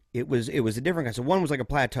right. It was a different kind. So one was like a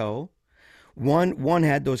plateau. One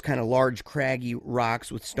had those kind of large craggy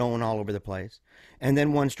rocks with stone all over the place. And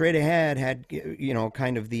then one straight ahead had,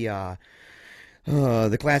 kind of the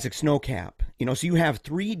classic snow cap. So you have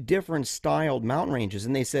three different styled mountain ranges.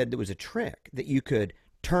 And they said there was a trick that you could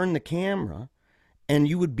turn the camera and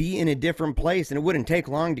you would be in a different place, and it wouldn't take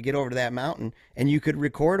long to get over to that mountain, and you could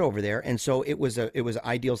record over there. And so it was an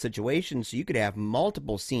ideal situation. So you could have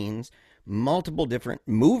multiple scenes, multiple different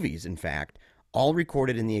movies, in fact, all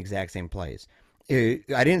recorded in the exact same place. I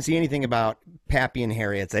didn't see anything about Pappy and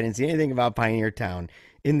Harriet's. I didn't see anything about Pioneer Town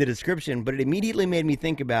in the description, but it immediately made me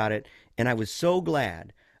think about it. And I was so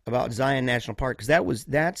glad about Zion National Park, because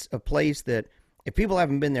that's a place that if people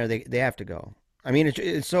haven't been there, they have to go. I mean,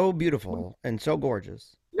 it's so beautiful and so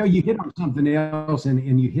gorgeous. You hit on something else,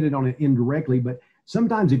 and you hit it on it indirectly. But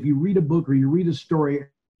sometimes if you read a book or you read a story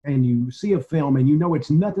and you see a film and it's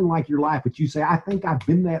nothing like your life, but you say, I think I've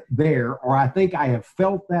been there, or I think I have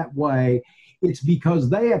felt that way, it's because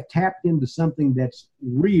they have tapped into something that's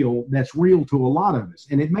real to a lot of us.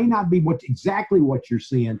 And it may not be exactly what you're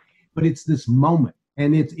seeing, but it's this moment.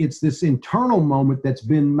 And it's this internal moment that's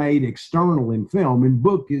been made external in film. In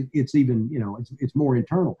book, it's even, it's more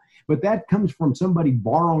internal. But that comes from somebody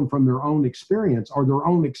borrowing from their own experience or their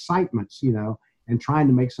own excitements, and trying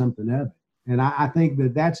to make something of it. And I think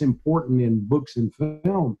that that's important in books and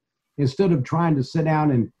film. Instead of trying to sit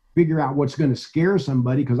down and figure out what's going to scare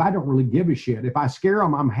somebody, because I don't really give a shit. If I scare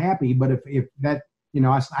them, I'm happy. But if that,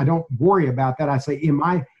 I don't worry about that. I say,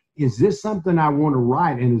 is this something I want to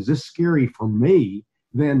write? And is this scary for me?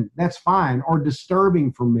 Then that's fine, or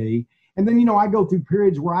disturbing for me. And then, I go through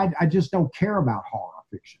periods where I just don't care about horror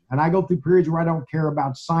fiction. And I go through periods where I don't care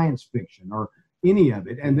about science fiction or any of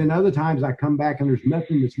it. And then other times I come back and there's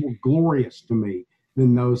nothing that's more glorious to me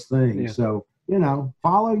than those things. Yeah. So,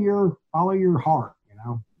 follow your heart,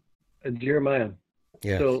 Jeremiah.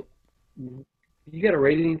 Yeah. So you got a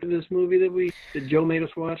rating for this movie that Joe made us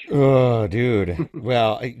watch? Oh, dude.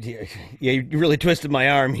 Well, yeah, you really twisted my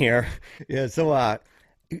arm here. Yeah. So,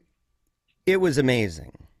 it was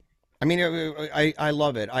amazing. I mean, I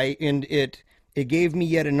love it. It gave me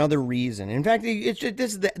yet another reason. In fact, this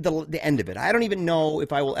is the end of it. I don't even know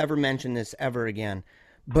if I will ever mention this ever again.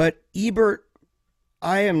 But Ebert,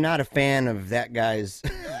 I am not a fan of that guy's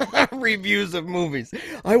reviews of movies.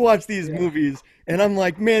 I watch these movies and I'm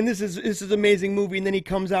like, man, this is an amazing movie. And then he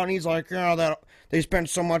comes out and he's like, that they spent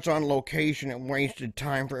so much on location and wasted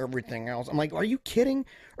time for everything else. I'm like, are you kidding?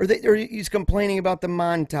 Or he's complaining about the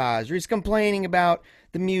montage, or he's complaining about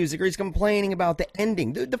the music, or he's complaining about the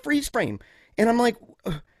ending, the freeze frame. And I'm like,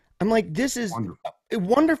 this is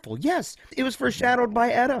wonderful. Yes, it was foreshadowed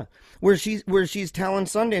by Etta, where she's telling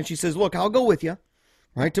Sundance, she says, look, I'll go with you,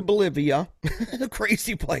 right, to Bolivia, a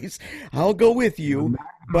crazy place. I'll go with you,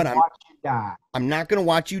 but I'm not going to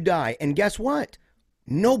watch you die. And guess what?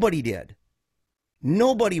 Nobody did.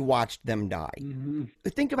 Nobody watched them die. Mm-hmm.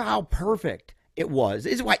 Think of how perfect it was.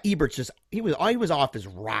 This is why Ebert's he was off his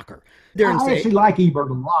rocker. I actually like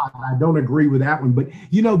Ebert a lot. I don't agree with that one. But,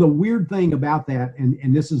 the weird thing about that,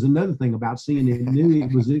 and this is another thing about seeing it new,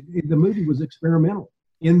 the movie was experimental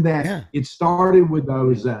in that it started with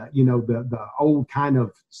those, the old kind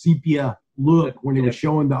of sepia look when it was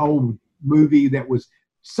showing the old movie that was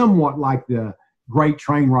somewhat like the Great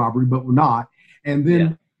Train Robbery, but not. And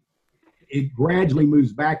then it gradually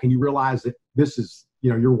moves back and you realize that this is,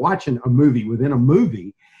 you're watching a movie within a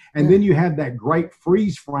movie. And then you have that great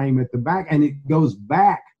freeze frame at the back, and it goes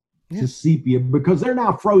back to sepia because they're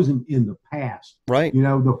now frozen in the past. Right.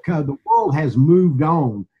 The world has moved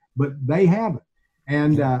on, but they haven't.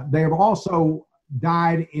 And they have also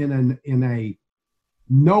died in a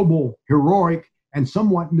noble, heroic, and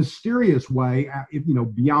somewhat mysterious way,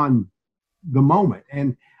 beyond the moment.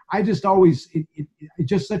 And I just always, it's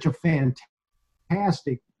just such a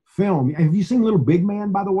fantastic film. Have you seen Little Big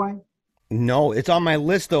Man, by the way? No, it's on my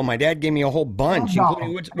list though. My dad gave me a whole bunch,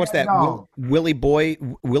 including what's that? Willie Boy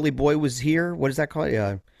was here. What is that called?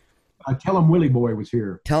 Tell Him Willie Boy was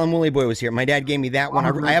here. Tell Him Willie Boy was here. My dad gave me that one.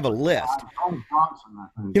 I have a list.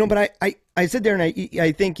 But I sit there and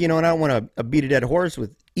I think, and I don't want to beat a dead horse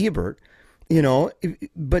with Ebert,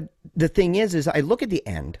 but the thing is I look at the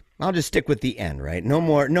end. I'll just stick with the end, right? No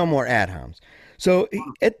more ad homs. So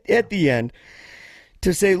at the end,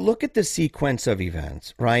 to say, look at the sequence of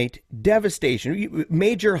events, right? Devastation,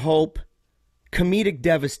 major hope, comedic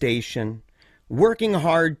devastation, working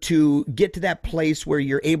hard to get to that place where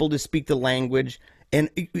you're able to speak the language. And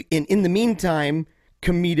in the meantime,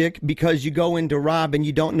 comedic because you go into rob and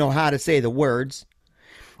you don't know how to say the words.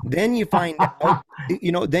 Then you find out,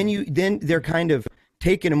 then they're kind of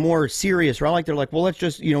taking a more serious route. They're like, well, let's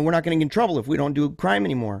just, we're not going to get in trouble if we don't do crime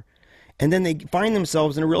anymore. And then they find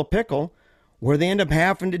themselves in a real pickle where they end up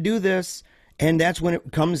having to do this. And that's when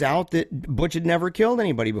it comes out that Butch had never killed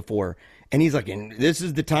anybody before. And he's like, and this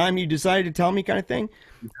is the time you decided to tell me, kind of thing.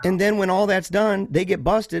 Yeah. And then when all that's done, they get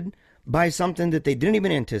busted by something that they didn't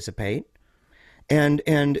even anticipate. And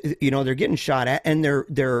they're getting shot at and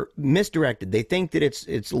they're misdirected. They think that it's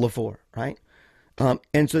LaFour, right?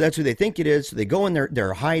 And so that's who they think it is. So they go in there,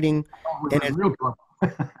 they're hiding. And in real trouble.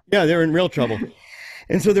 Yeah, they're in real trouble.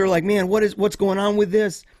 And so they're like, man, what's going on with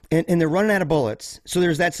this? And they're running out of bullets. So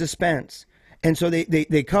there's that suspense. And so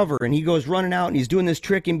they cover, and he goes running out, and he's doing this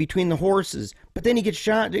trick in between the horses. But then he gets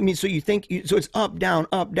shot. I mean, so you think, so it's up, down,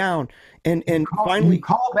 and finally. You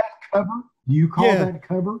call that cover? You call that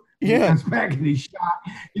cover? Yeah. He comes back and he's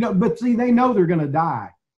shot. But see, they know they're going to die.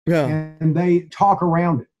 Yeah. And they talk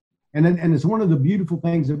around it. And it's one of the beautiful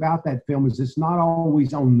things about that film is it's not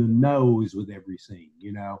always on the nose with every scene,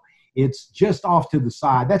 It's just off to the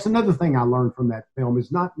side. That's another thing I learned from that film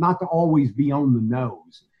is not to always be on the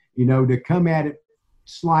nose, to come at it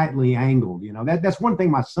slightly angled. That's one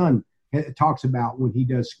thing my son talks about when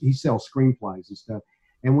he sells screenplays and stuff.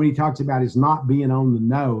 And when he talks about his not being on the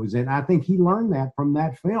nose, and I think he learned that from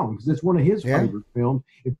that film because it's one of his favorite films.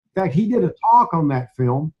 In fact, he did a talk on that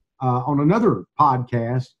film on another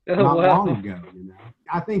podcast not long ago.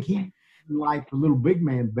 I think he liked the Little Big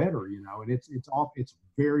Man better, and it's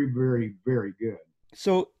very, very, very good.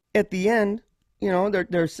 So at the end,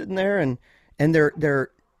 they're sitting there and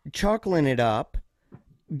they're chuckling it up,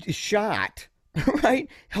 shot, right?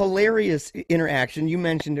 Hilarious interaction. You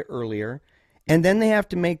mentioned it earlier. And then they have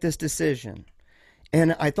to make this decision.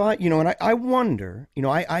 And I thought, and I wonder,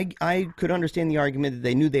 I could understand the argument that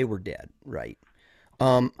they knew they were dead, right?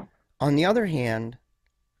 On the other hand,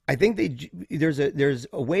 I think there's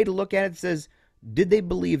a way to look at it that says, did they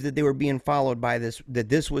believe that they were being followed by that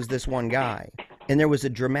this was this one guy? And there was a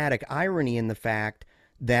dramatic irony in the fact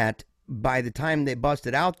that by the time they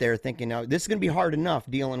busted out there thinking, now this is going to be hard enough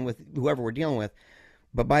dealing with whoever we're dealing with.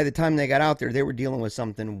 But by the time they got out there, they were dealing with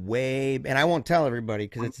something and I won't tell everybody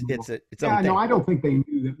because it's no, I don't think they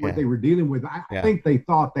knew what they were dealing with. I think they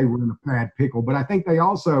thought they were in a bad pickle, but I think they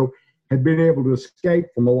also had been able to escape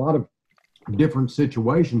from a lot of different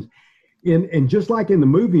situations. And just like in the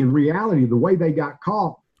movie, in reality, the way they got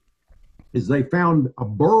caught is they found a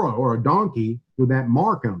burro or a donkey with that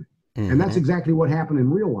mark on it. Mm-hmm. And that's exactly what happened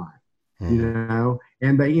in real life.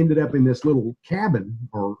 And they ended up in this little cabin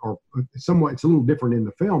or somewhat, it's a little different in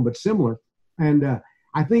the film, but similar. And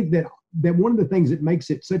I think that one of the things that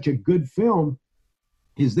makes it such a good film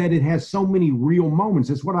is that it has so many real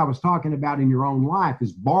moments. It's what I was talking about in your own life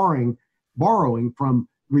is borrowing from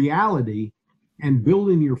reality and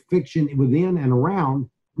building your fiction within and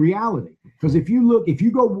around reality. Because if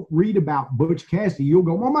you go read about Butch Cassidy, you'll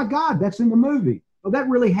go, oh my God, that's in the movie. Well, that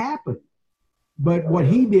really happened. But what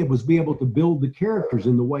he did was be able to build the characters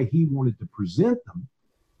in the way he wanted to present them.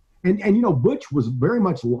 And Butch was very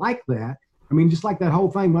much like that. I mean, just like that whole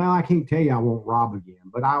thing, well, I can't tell you I won't rob again,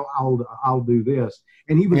 but I'll do this.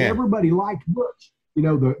 And everybody liked Butch.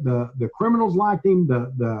 The criminals liked him,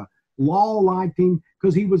 the law liked him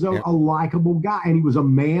because he was a likable guy and he was a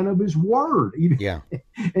man of his word.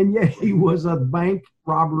 And yet he was a bank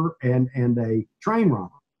robber and a train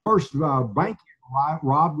robber. First bank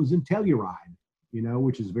robbed was in Telluride.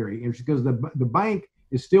 Which is very interesting because the bank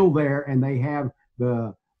is still there and they have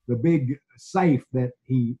the big safe that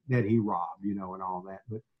he robbed, and all that.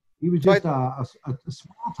 But he was just a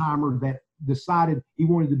small timer that decided he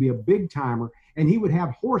wanted to be a big timer, and he would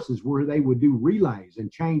have horses where they would do relays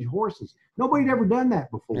and change horses. Nobody had ever done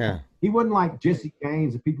that before. Yeah. He wasn't like Jesse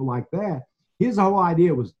Gaines and people like that. His whole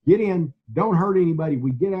idea was get in, don't hurt anybody.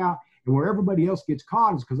 We get out, and where everybody else gets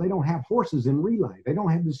caught is because they don't have horses in relay. They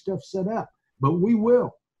don't have this stuff set up. But we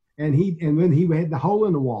will. And then he had the hole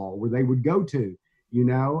in the wall where they would go to,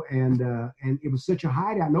 and it was such a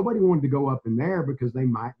hideout. Nobody wanted to go up in there because they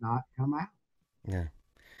might not come out. Yeah.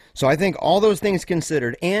 So I think all those things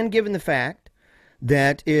considered, and given the fact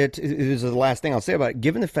that it is the last thing I'll say about it,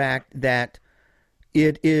 given the fact that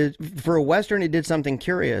it is, for a Western, it did something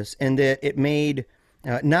curious and that it made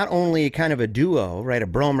not only kind of a duo, right, a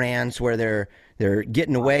bromance where they're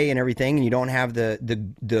getting away and everything, and you don't have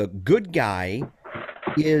the good guy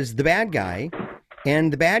is the bad guy,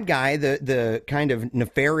 and the bad guy, the kind of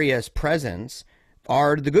nefarious presence,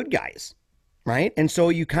 are the good guys, right? And so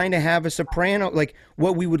you kind of have a Soprano, like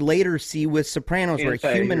what we would later see with Sopranos, where it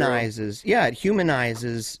humanizes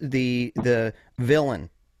the villain.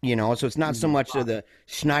 So it's not so much of the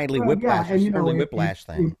Schneidly Whiplash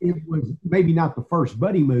thing. It was maybe not the first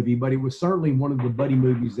buddy movie, but it was certainly one of the buddy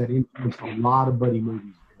movies that influenced a lot of buddy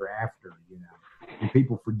movies thereafter. And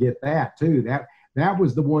people forget that too. That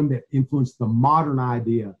was the one that influenced the modern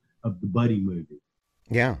idea of the buddy movie.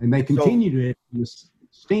 Yeah, and they continued it in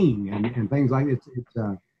Sting and things like it.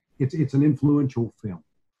 It's an influential film.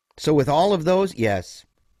 So with all of those, yes,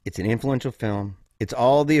 it's an influential film. It's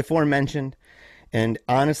all the aforementioned. And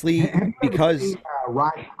honestly, because seen,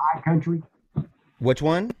 Ride the High Country. Which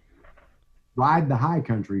one? Ride the High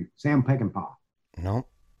Country, Sam Peckinpah. No.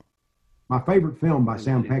 My favorite film by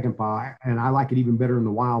Sam Peckinpah, and I like it even better than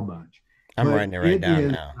The Wild Bunch. I'm writing it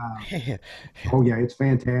down now. Oh yeah, it's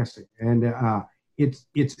fantastic, and it's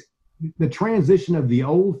the transition of the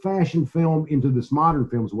old-fashioned film into this modern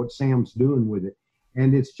film is what Sam's doing with it.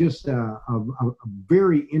 And it's just a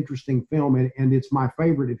very interesting film, and it's my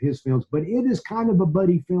favorite of his films. But it is kind of a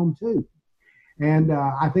buddy film too, and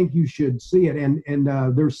I think you should see it. And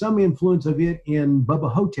there's some influence of it in Bubba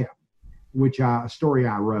Hotep, which a story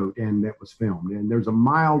I wrote and that was filmed. And there's a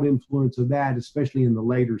mild influence of that, especially in the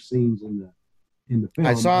later scenes in the film.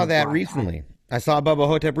 I saw that recently. I saw Bubba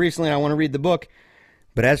Hotep recently. I want to read the book.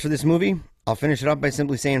 But as for this movie, I'll finish it up by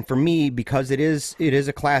simply saying, for me, because it is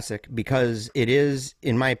a classic, because it is,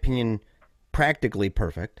 in my opinion, practically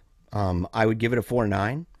perfect. I would give it a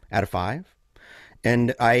 4.9 out of 5.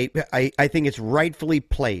 And I think it's rightfully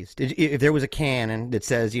placed. If there was a canon that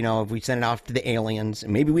says, if we send it off to the aliens,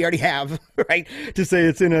 and maybe we already have, right, to say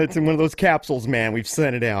it's in one of those capsules, man, we've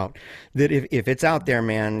sent it out. That if it's out there,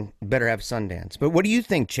 man, better have Sundance. But what do you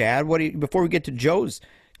think, Chad? Before we get to Joe's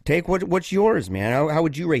take, what's yours, man? How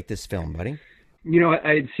would you rate this film, buddy?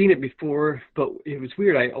 I had seen it before, but it was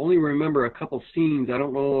weird. I only remember a couple scenes. I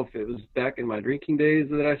don't know if it was back in my drinking days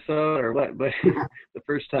that I saw it or what, but the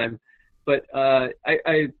first time. But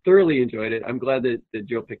I thoroughly enjoyed it. I'm glad that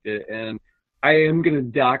Joe picked it, and I am going to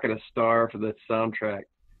dock it a star for the soundtrack.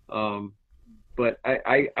 But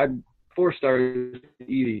I'm 4 stars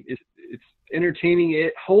easy. It's entertaining.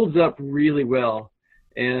 It holds up really well,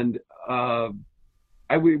 and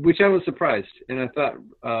which I was surprised. And I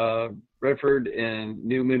thought Redford and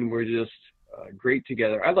Newman were just great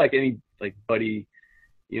together. I like any buddy,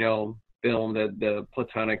 film, the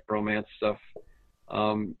platonic romance stuff.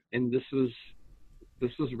 And this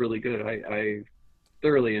was really good. I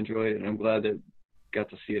thoroughly enjoyed it, and I'm glad that I got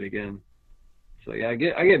to see it again. So yeah, I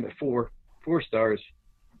gave it 4 stars.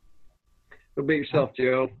 What about yourself,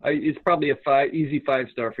 Joe? It's probably a easy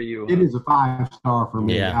 5-star for you. It is a 5-star for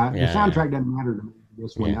me. The soundtrack doesn't matter to me.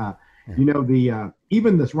 This one,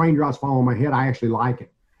 even this Raindrops Fall on My Head, I actually like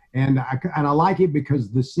it, and I like it because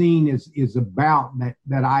the scene is about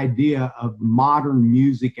that idea of modern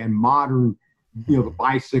music and modern, the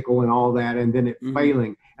bicycle and all that, and then it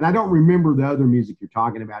failing. And I don't remember the other music you're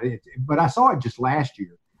talking about, but I saw it just last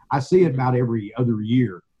year. I see it about every other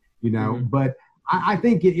year, But I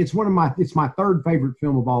think it's it's my 3rd favorite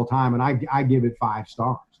film of all time, and I give it 5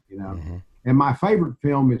 stars. And my favorite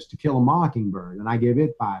film is To Kill a Mockingbird, and I give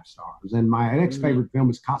it 5 stars. And my next favorite film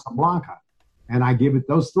is Casablanca, and I give it.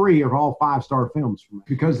 Those 3 are all 5-star films for me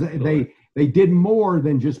because they did more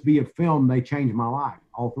than just be a film. They changed my life,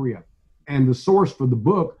 all 3 of them. And the source for the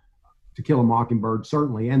book, To Kill a Mockingbird,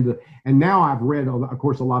 certainly. And now I've read, of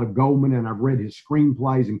course, a lot of Goldman, and I've read his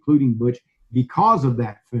screenplays, including Butch, because of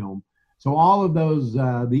that film. So all of those,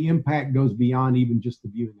 the impact goes beyond even just the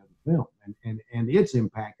viewing of the film and its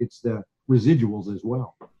impact. It's the residuals as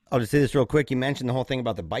well. I'll just say this real quick. You mentioned the whole thing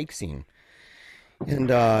about the bike scene. And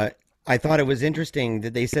I thought it was interesting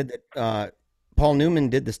that they said that Paul Newman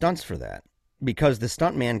did the stunts for that because the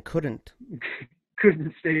stuntman couldn't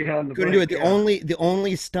stay on the couldn't bike, do it. The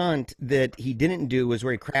only stunt that he didn't do was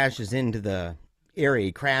where he crashes into the area.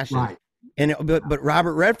 He crashes. Right. And but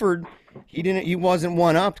Robert Redford, he wasn't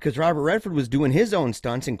one up because Robert Redford was doing his own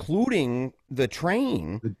stunts, including the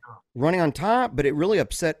train running on top. But it really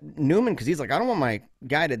upset Newman because he's like, I don't want my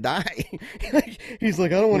guy to die. He's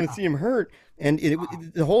like, I don't want to see him hurt. And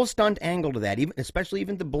the whole stunt angle to that, especially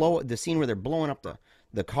the scene where they're blowing up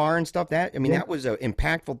the car and stuff. That was an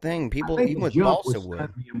impactful thing. People even with balsa wood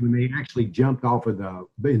when they actually jumped off of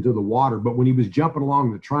into the water. But when he was jumping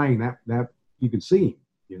along the train, that you could see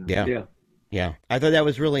him. Yeah. I thought that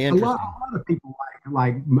was really interesting. A lot of people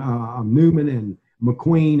like Newman and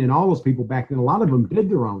McQueen and all those people back then, a lot of them did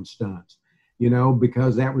their own stunts,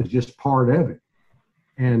 because that was just part of it.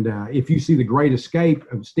 And if you see The Great Escape,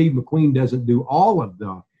 Steve McQueen doesn't do all of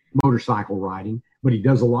the motorcycle riding, but he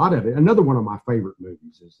does a lot of it. Another one of my favorite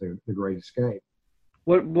movies is The Great Escape.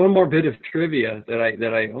 One more bit of trivia that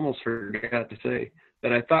I almost forgot to say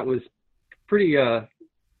that I thought was pretty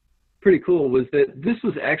cool was that this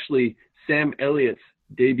was actually Sam Elliott's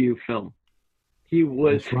debut film. He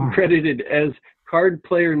was credited as card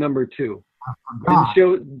player number 2.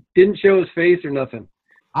 Didn't show his face or nothing.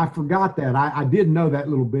 I forgot that. I did know that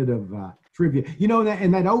little bit of trivia.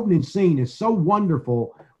 That opening scene is so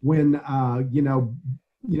wonderful when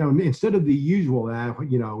instead of the usual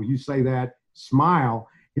you say that smile.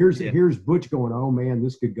 Here's Butch going, oh man,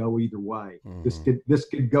 this could go either way. Mm-hmm. This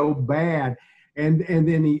could go bad. And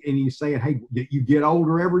then he's saying, hey, you get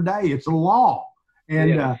older every day. It's a law.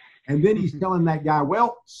 And then he's telling that guy,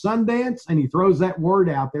 well, Sundance, and he throws that word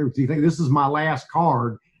out there because he thinks this is my last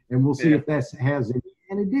card, and we'll see if that has any.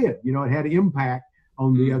 And it did. It had an impact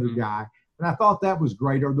on the other guy. And I thought that was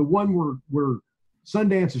great. Or the one where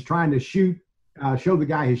Sundance is trying to show the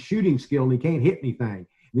guy his shooting skill, and he can't hit anything. And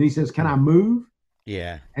then he says, can I move?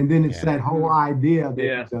 Yeah. And then it's that whole idea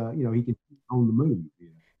that, he can on the move.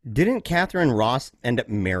 Didn't Catherine Ross end up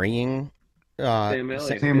marrying Sam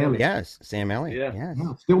Elliott? Sam Elliott. Yes, Sam Elliott. Yeah. Yes.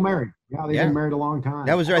 Yeah, still married. Yeah, they've been married a long time.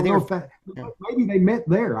 That was right. Maybe they met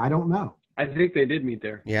there. I don't know. I think they did meet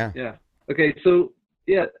there. Yeah. Yeah. Okay, so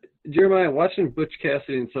Jeremiah, watching Butch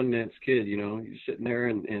Cassidy and Sundance Kid, you're sitting there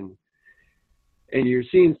and and you're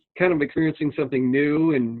kind of experiencing something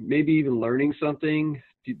new and maybe even learning something.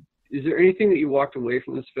 Is there anything that you walked away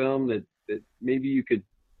from this film that maybe you could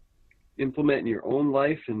implement in your own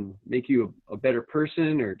life and make you a better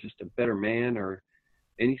person or just a better man or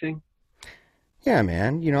anything? Yeah,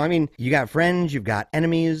 man. I mean, you got friends, you've got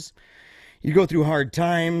enemies, you go through hard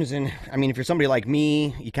times. And I mean, if you're somebody like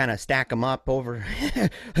me, you kind of stack them up over,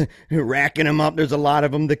 racking them up. There's a lot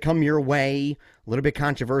of them that come your way, a little bit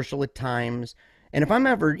controversial at times. And if I'm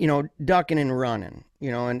ever, ducking and running,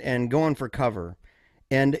 and going for cover,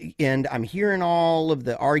 and I'm hearing all of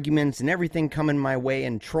the arguments and everything coming my way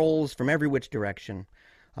and trolls from every which direction,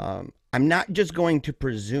 I'm not just going to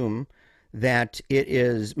presume that it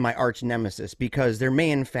is my arch nemesis, because there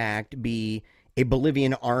may in fact be a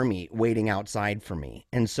Bolivian army waiting outside for me.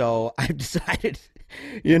 And so I've decided,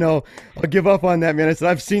 I'll give up on that, man. I said,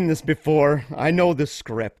 I've seen this before. I know the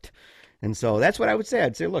script. And so that's what I would say.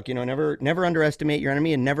 I'd say, look, never underestimate your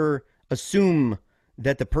enemy, and never assume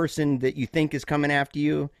that the person that you think is coming after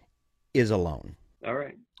you is alone. All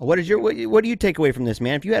right. What do you take away from this,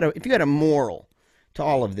 man? If you had a moral to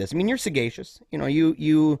all of this, I mean, you're sagacious.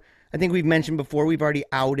 I think we've mentioned before, we've already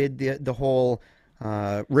outed the whole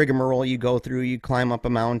rigmarole you go through. You climb up a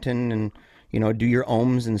mountain and, do your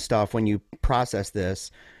ohms and stuff when you process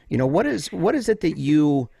this. What is it that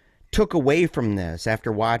you took away from this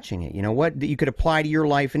after watching it? What that you could apply to your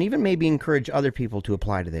life and even maybe encourage other people to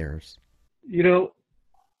apply to theirs?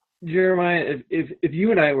 Jeremiah, if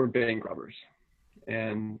you and I were bank robbers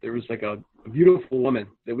and there was like a beautiful woman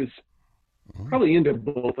that was probably into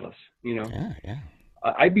both of us, Yeah.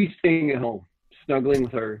 I'd be staying at home, snuggling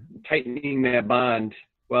with her, tightening that bond,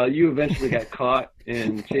 while you eventually got caught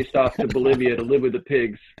and chased off to Bolivia to live with the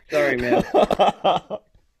pigs. Sorry, man.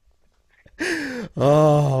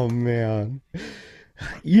 Oh, man.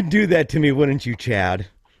 You'd do that to me, wouldn't you, Chad?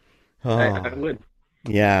 Oh. I would.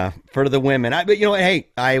 Yeah, for the women. But hey,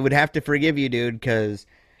 I would have to forgive you, dude, because,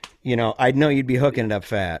 I'd know you'd be hooking it up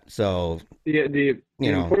fat. So, the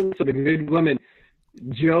importance of a good woman.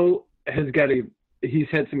 Joe he's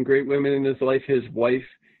had some great women in his life. His wife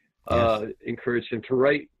encouraged him to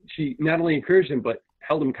write. She not only encouraged him, but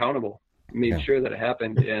held him accountable, made sure that it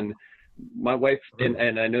happened. And my wife,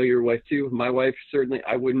 and I know your wife too, my wife, certainly,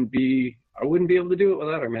 I wouldn't be able to do it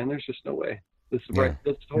without her, man. There's just no way. This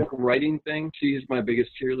whole writing thing, she's my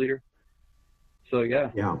biggest cheerleader. So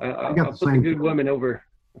I'll put a good woman over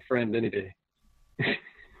a friend any day.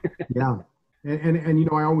 Yeah. And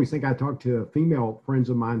I always think I talk to female friends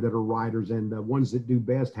of mine that are writers, and the ones that do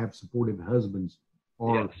best have supportive husbands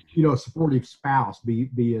or, a supportive spouse, be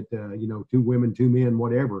it, 2 women, 2 men,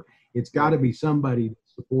 whatever. It's got to be somebody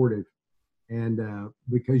that's supportive. And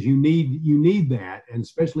because you need that. And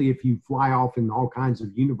especially if you fly off in all kinds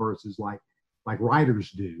of universes like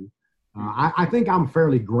writers do. I think I'm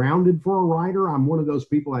fairly grounded for a writer. I'm one of those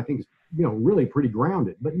people I think is, really pretty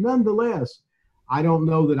grounded. But nonetheless, I don't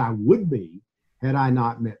know that I would be had I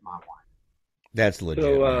not met my wife. That's legit.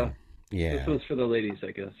 So, yeah. This one's for the ladies,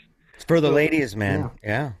 I guess. It's for the ladies, man.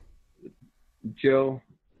 Yeah. Joe,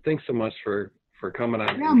 thanks so much for coming on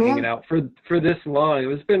and hanging out for this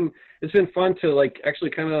long. It's been fun to actually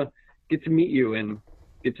kind of get to meet you and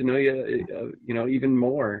get to know you, even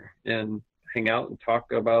more, and hang out and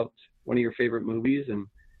talk about one of your favorite movies and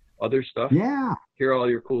other stuff. Yeah. Hear all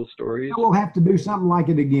your cool stories. We'll have to do something like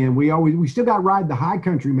it again. We still got Ride the High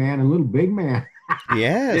Country, man, and Little Big Man.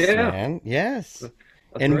 Yes, man. Yes.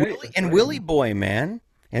 That's right. Willie Boy, man.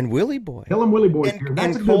 And Willie Boy. Tell him Willie Boy.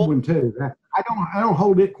 That's a good one too. I don't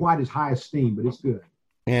hold it quite as high esteem, but it's good.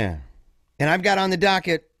 Yeah. And I've got on the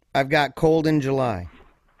docket, I've got Cold in July.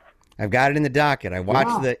 I've got it in the docket. I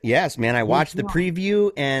watched the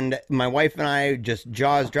preview, and my wife and I just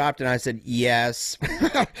jaws dropped, and I said, yes,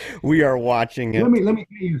 we are watching it. Let me tell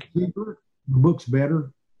you a secret. The book's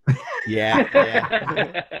better.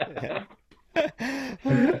 Yeah.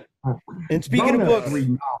 And speaking of books,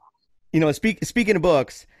 speaking of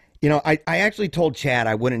books, I actually told Chad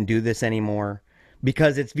I wouldn't do this anymore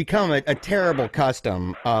because it's become a terrible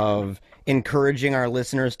custom of encouraging our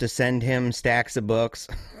listeners to send him stacks of books.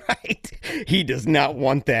 Right? He does not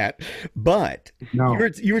want that. But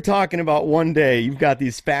you were talking about one day you've got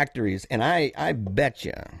these factories, and I bet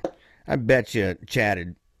you Chad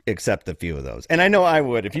would accept a few of those. And I know I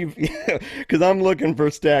would if you, because I'm looking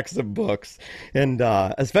for stacks of books, and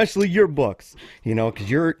especially your books,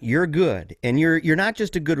 because you're good, and you're not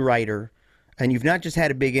just a good writer, and you've not just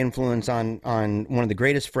had a big influence on one of the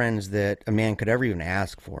greatest friends that a man could ever even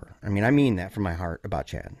ask for. I mean that from my heart about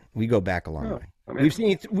Chad. We go back a long way. We've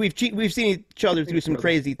seen each other through some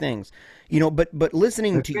crazy things, but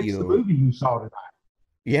listening to you. The movie you saw tonight.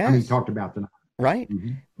 Yeah, talked about tonight. right?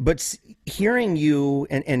 Mm-hmm. But hearing you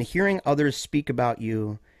and hearing others speak about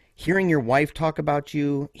you, hearing your wife talk about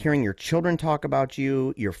you, hearing your children talk about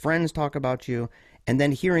you, your friends talk about you, and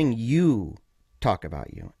then hearing you talk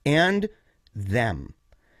about you and them.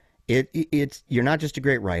 It's you're not just a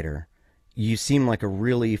great writer. You seem like a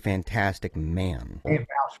really fantastic man. Can't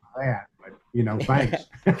vouch for that, but thanks.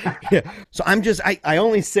 Yeah. So I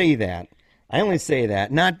only say that.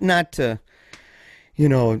 Not to,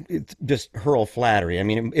 just hurl flattery. I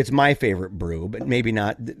mean, it's my favorite brew, but maybe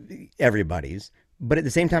not everybody's. But at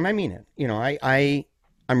the same time, I mean it.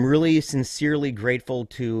 I'm really sincerely grateful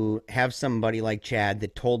to have somebody like Chad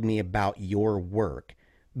that told me about your work,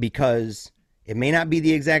 because it may not be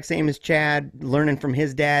the exact same as Chad learning from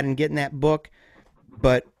his dad and getting that book,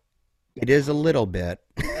 but it is a little bit.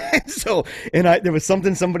 There was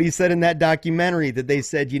something somebody said in that documentary that they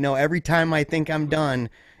said, every time I think I'm done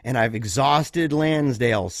and I've exhausted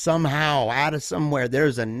Lansdale somehow out of somewhere,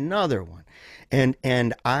 there's another one.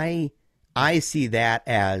 And I see that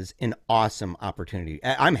as an awesome opportunity.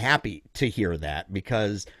 I'm happy to hear that,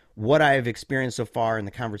 because what I've experienced so far in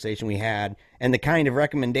the conversation we had and the kind of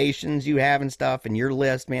recommendations you have and stuff and your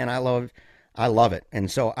list, man, I love it.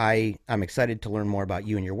 And so I'm excited to learn more about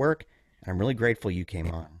you and your work. I'm really grateful you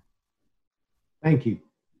came on. Thank you.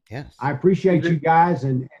 Yes. I appreciate you guys,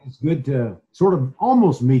 and it's good to sort of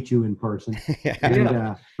almost meet you in person. Yeah.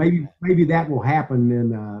 And maybe that will happen in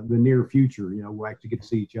the near future. We'll actually get to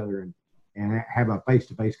see each other and have a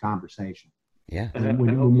face-to-face conversation. Yeah.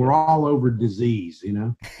 When we're all over disease,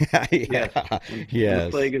 Yeah. Yes. Yes.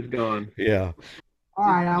 The plague is gone. Yeah. All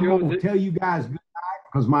right, I'm going to tell you guys good night,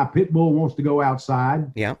 because my pit bull wants to go outside.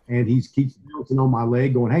 Yeah. And he keeps bouncing on my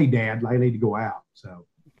leg going, "Hey, Dad, I need to go out." So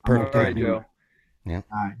perfect. All right, Joe. Yeah.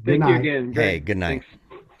 All right. Thank you again. Hey, good night.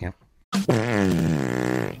 Thanks.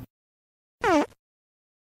 Yeah.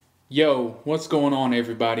 Yo, what's going on,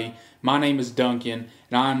 everybody? My name is Duncan,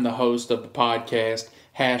 and I'm the host of the podcast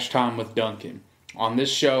Hash Time with Duncan. On this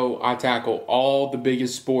show, I tackle all the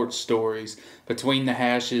biggest sports stories between the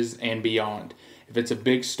hashes and beyond. If it's a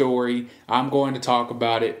big story, I'm going to talk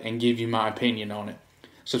about it and give you my opinion on it.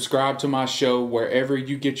 Subscribe to my show wherever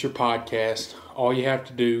you get your podcast. All you have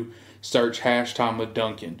to do, search Hash Time with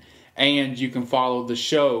Duncan. And you can follow the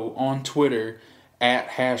show on Twitter at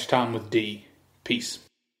Hash Time with D. Peace.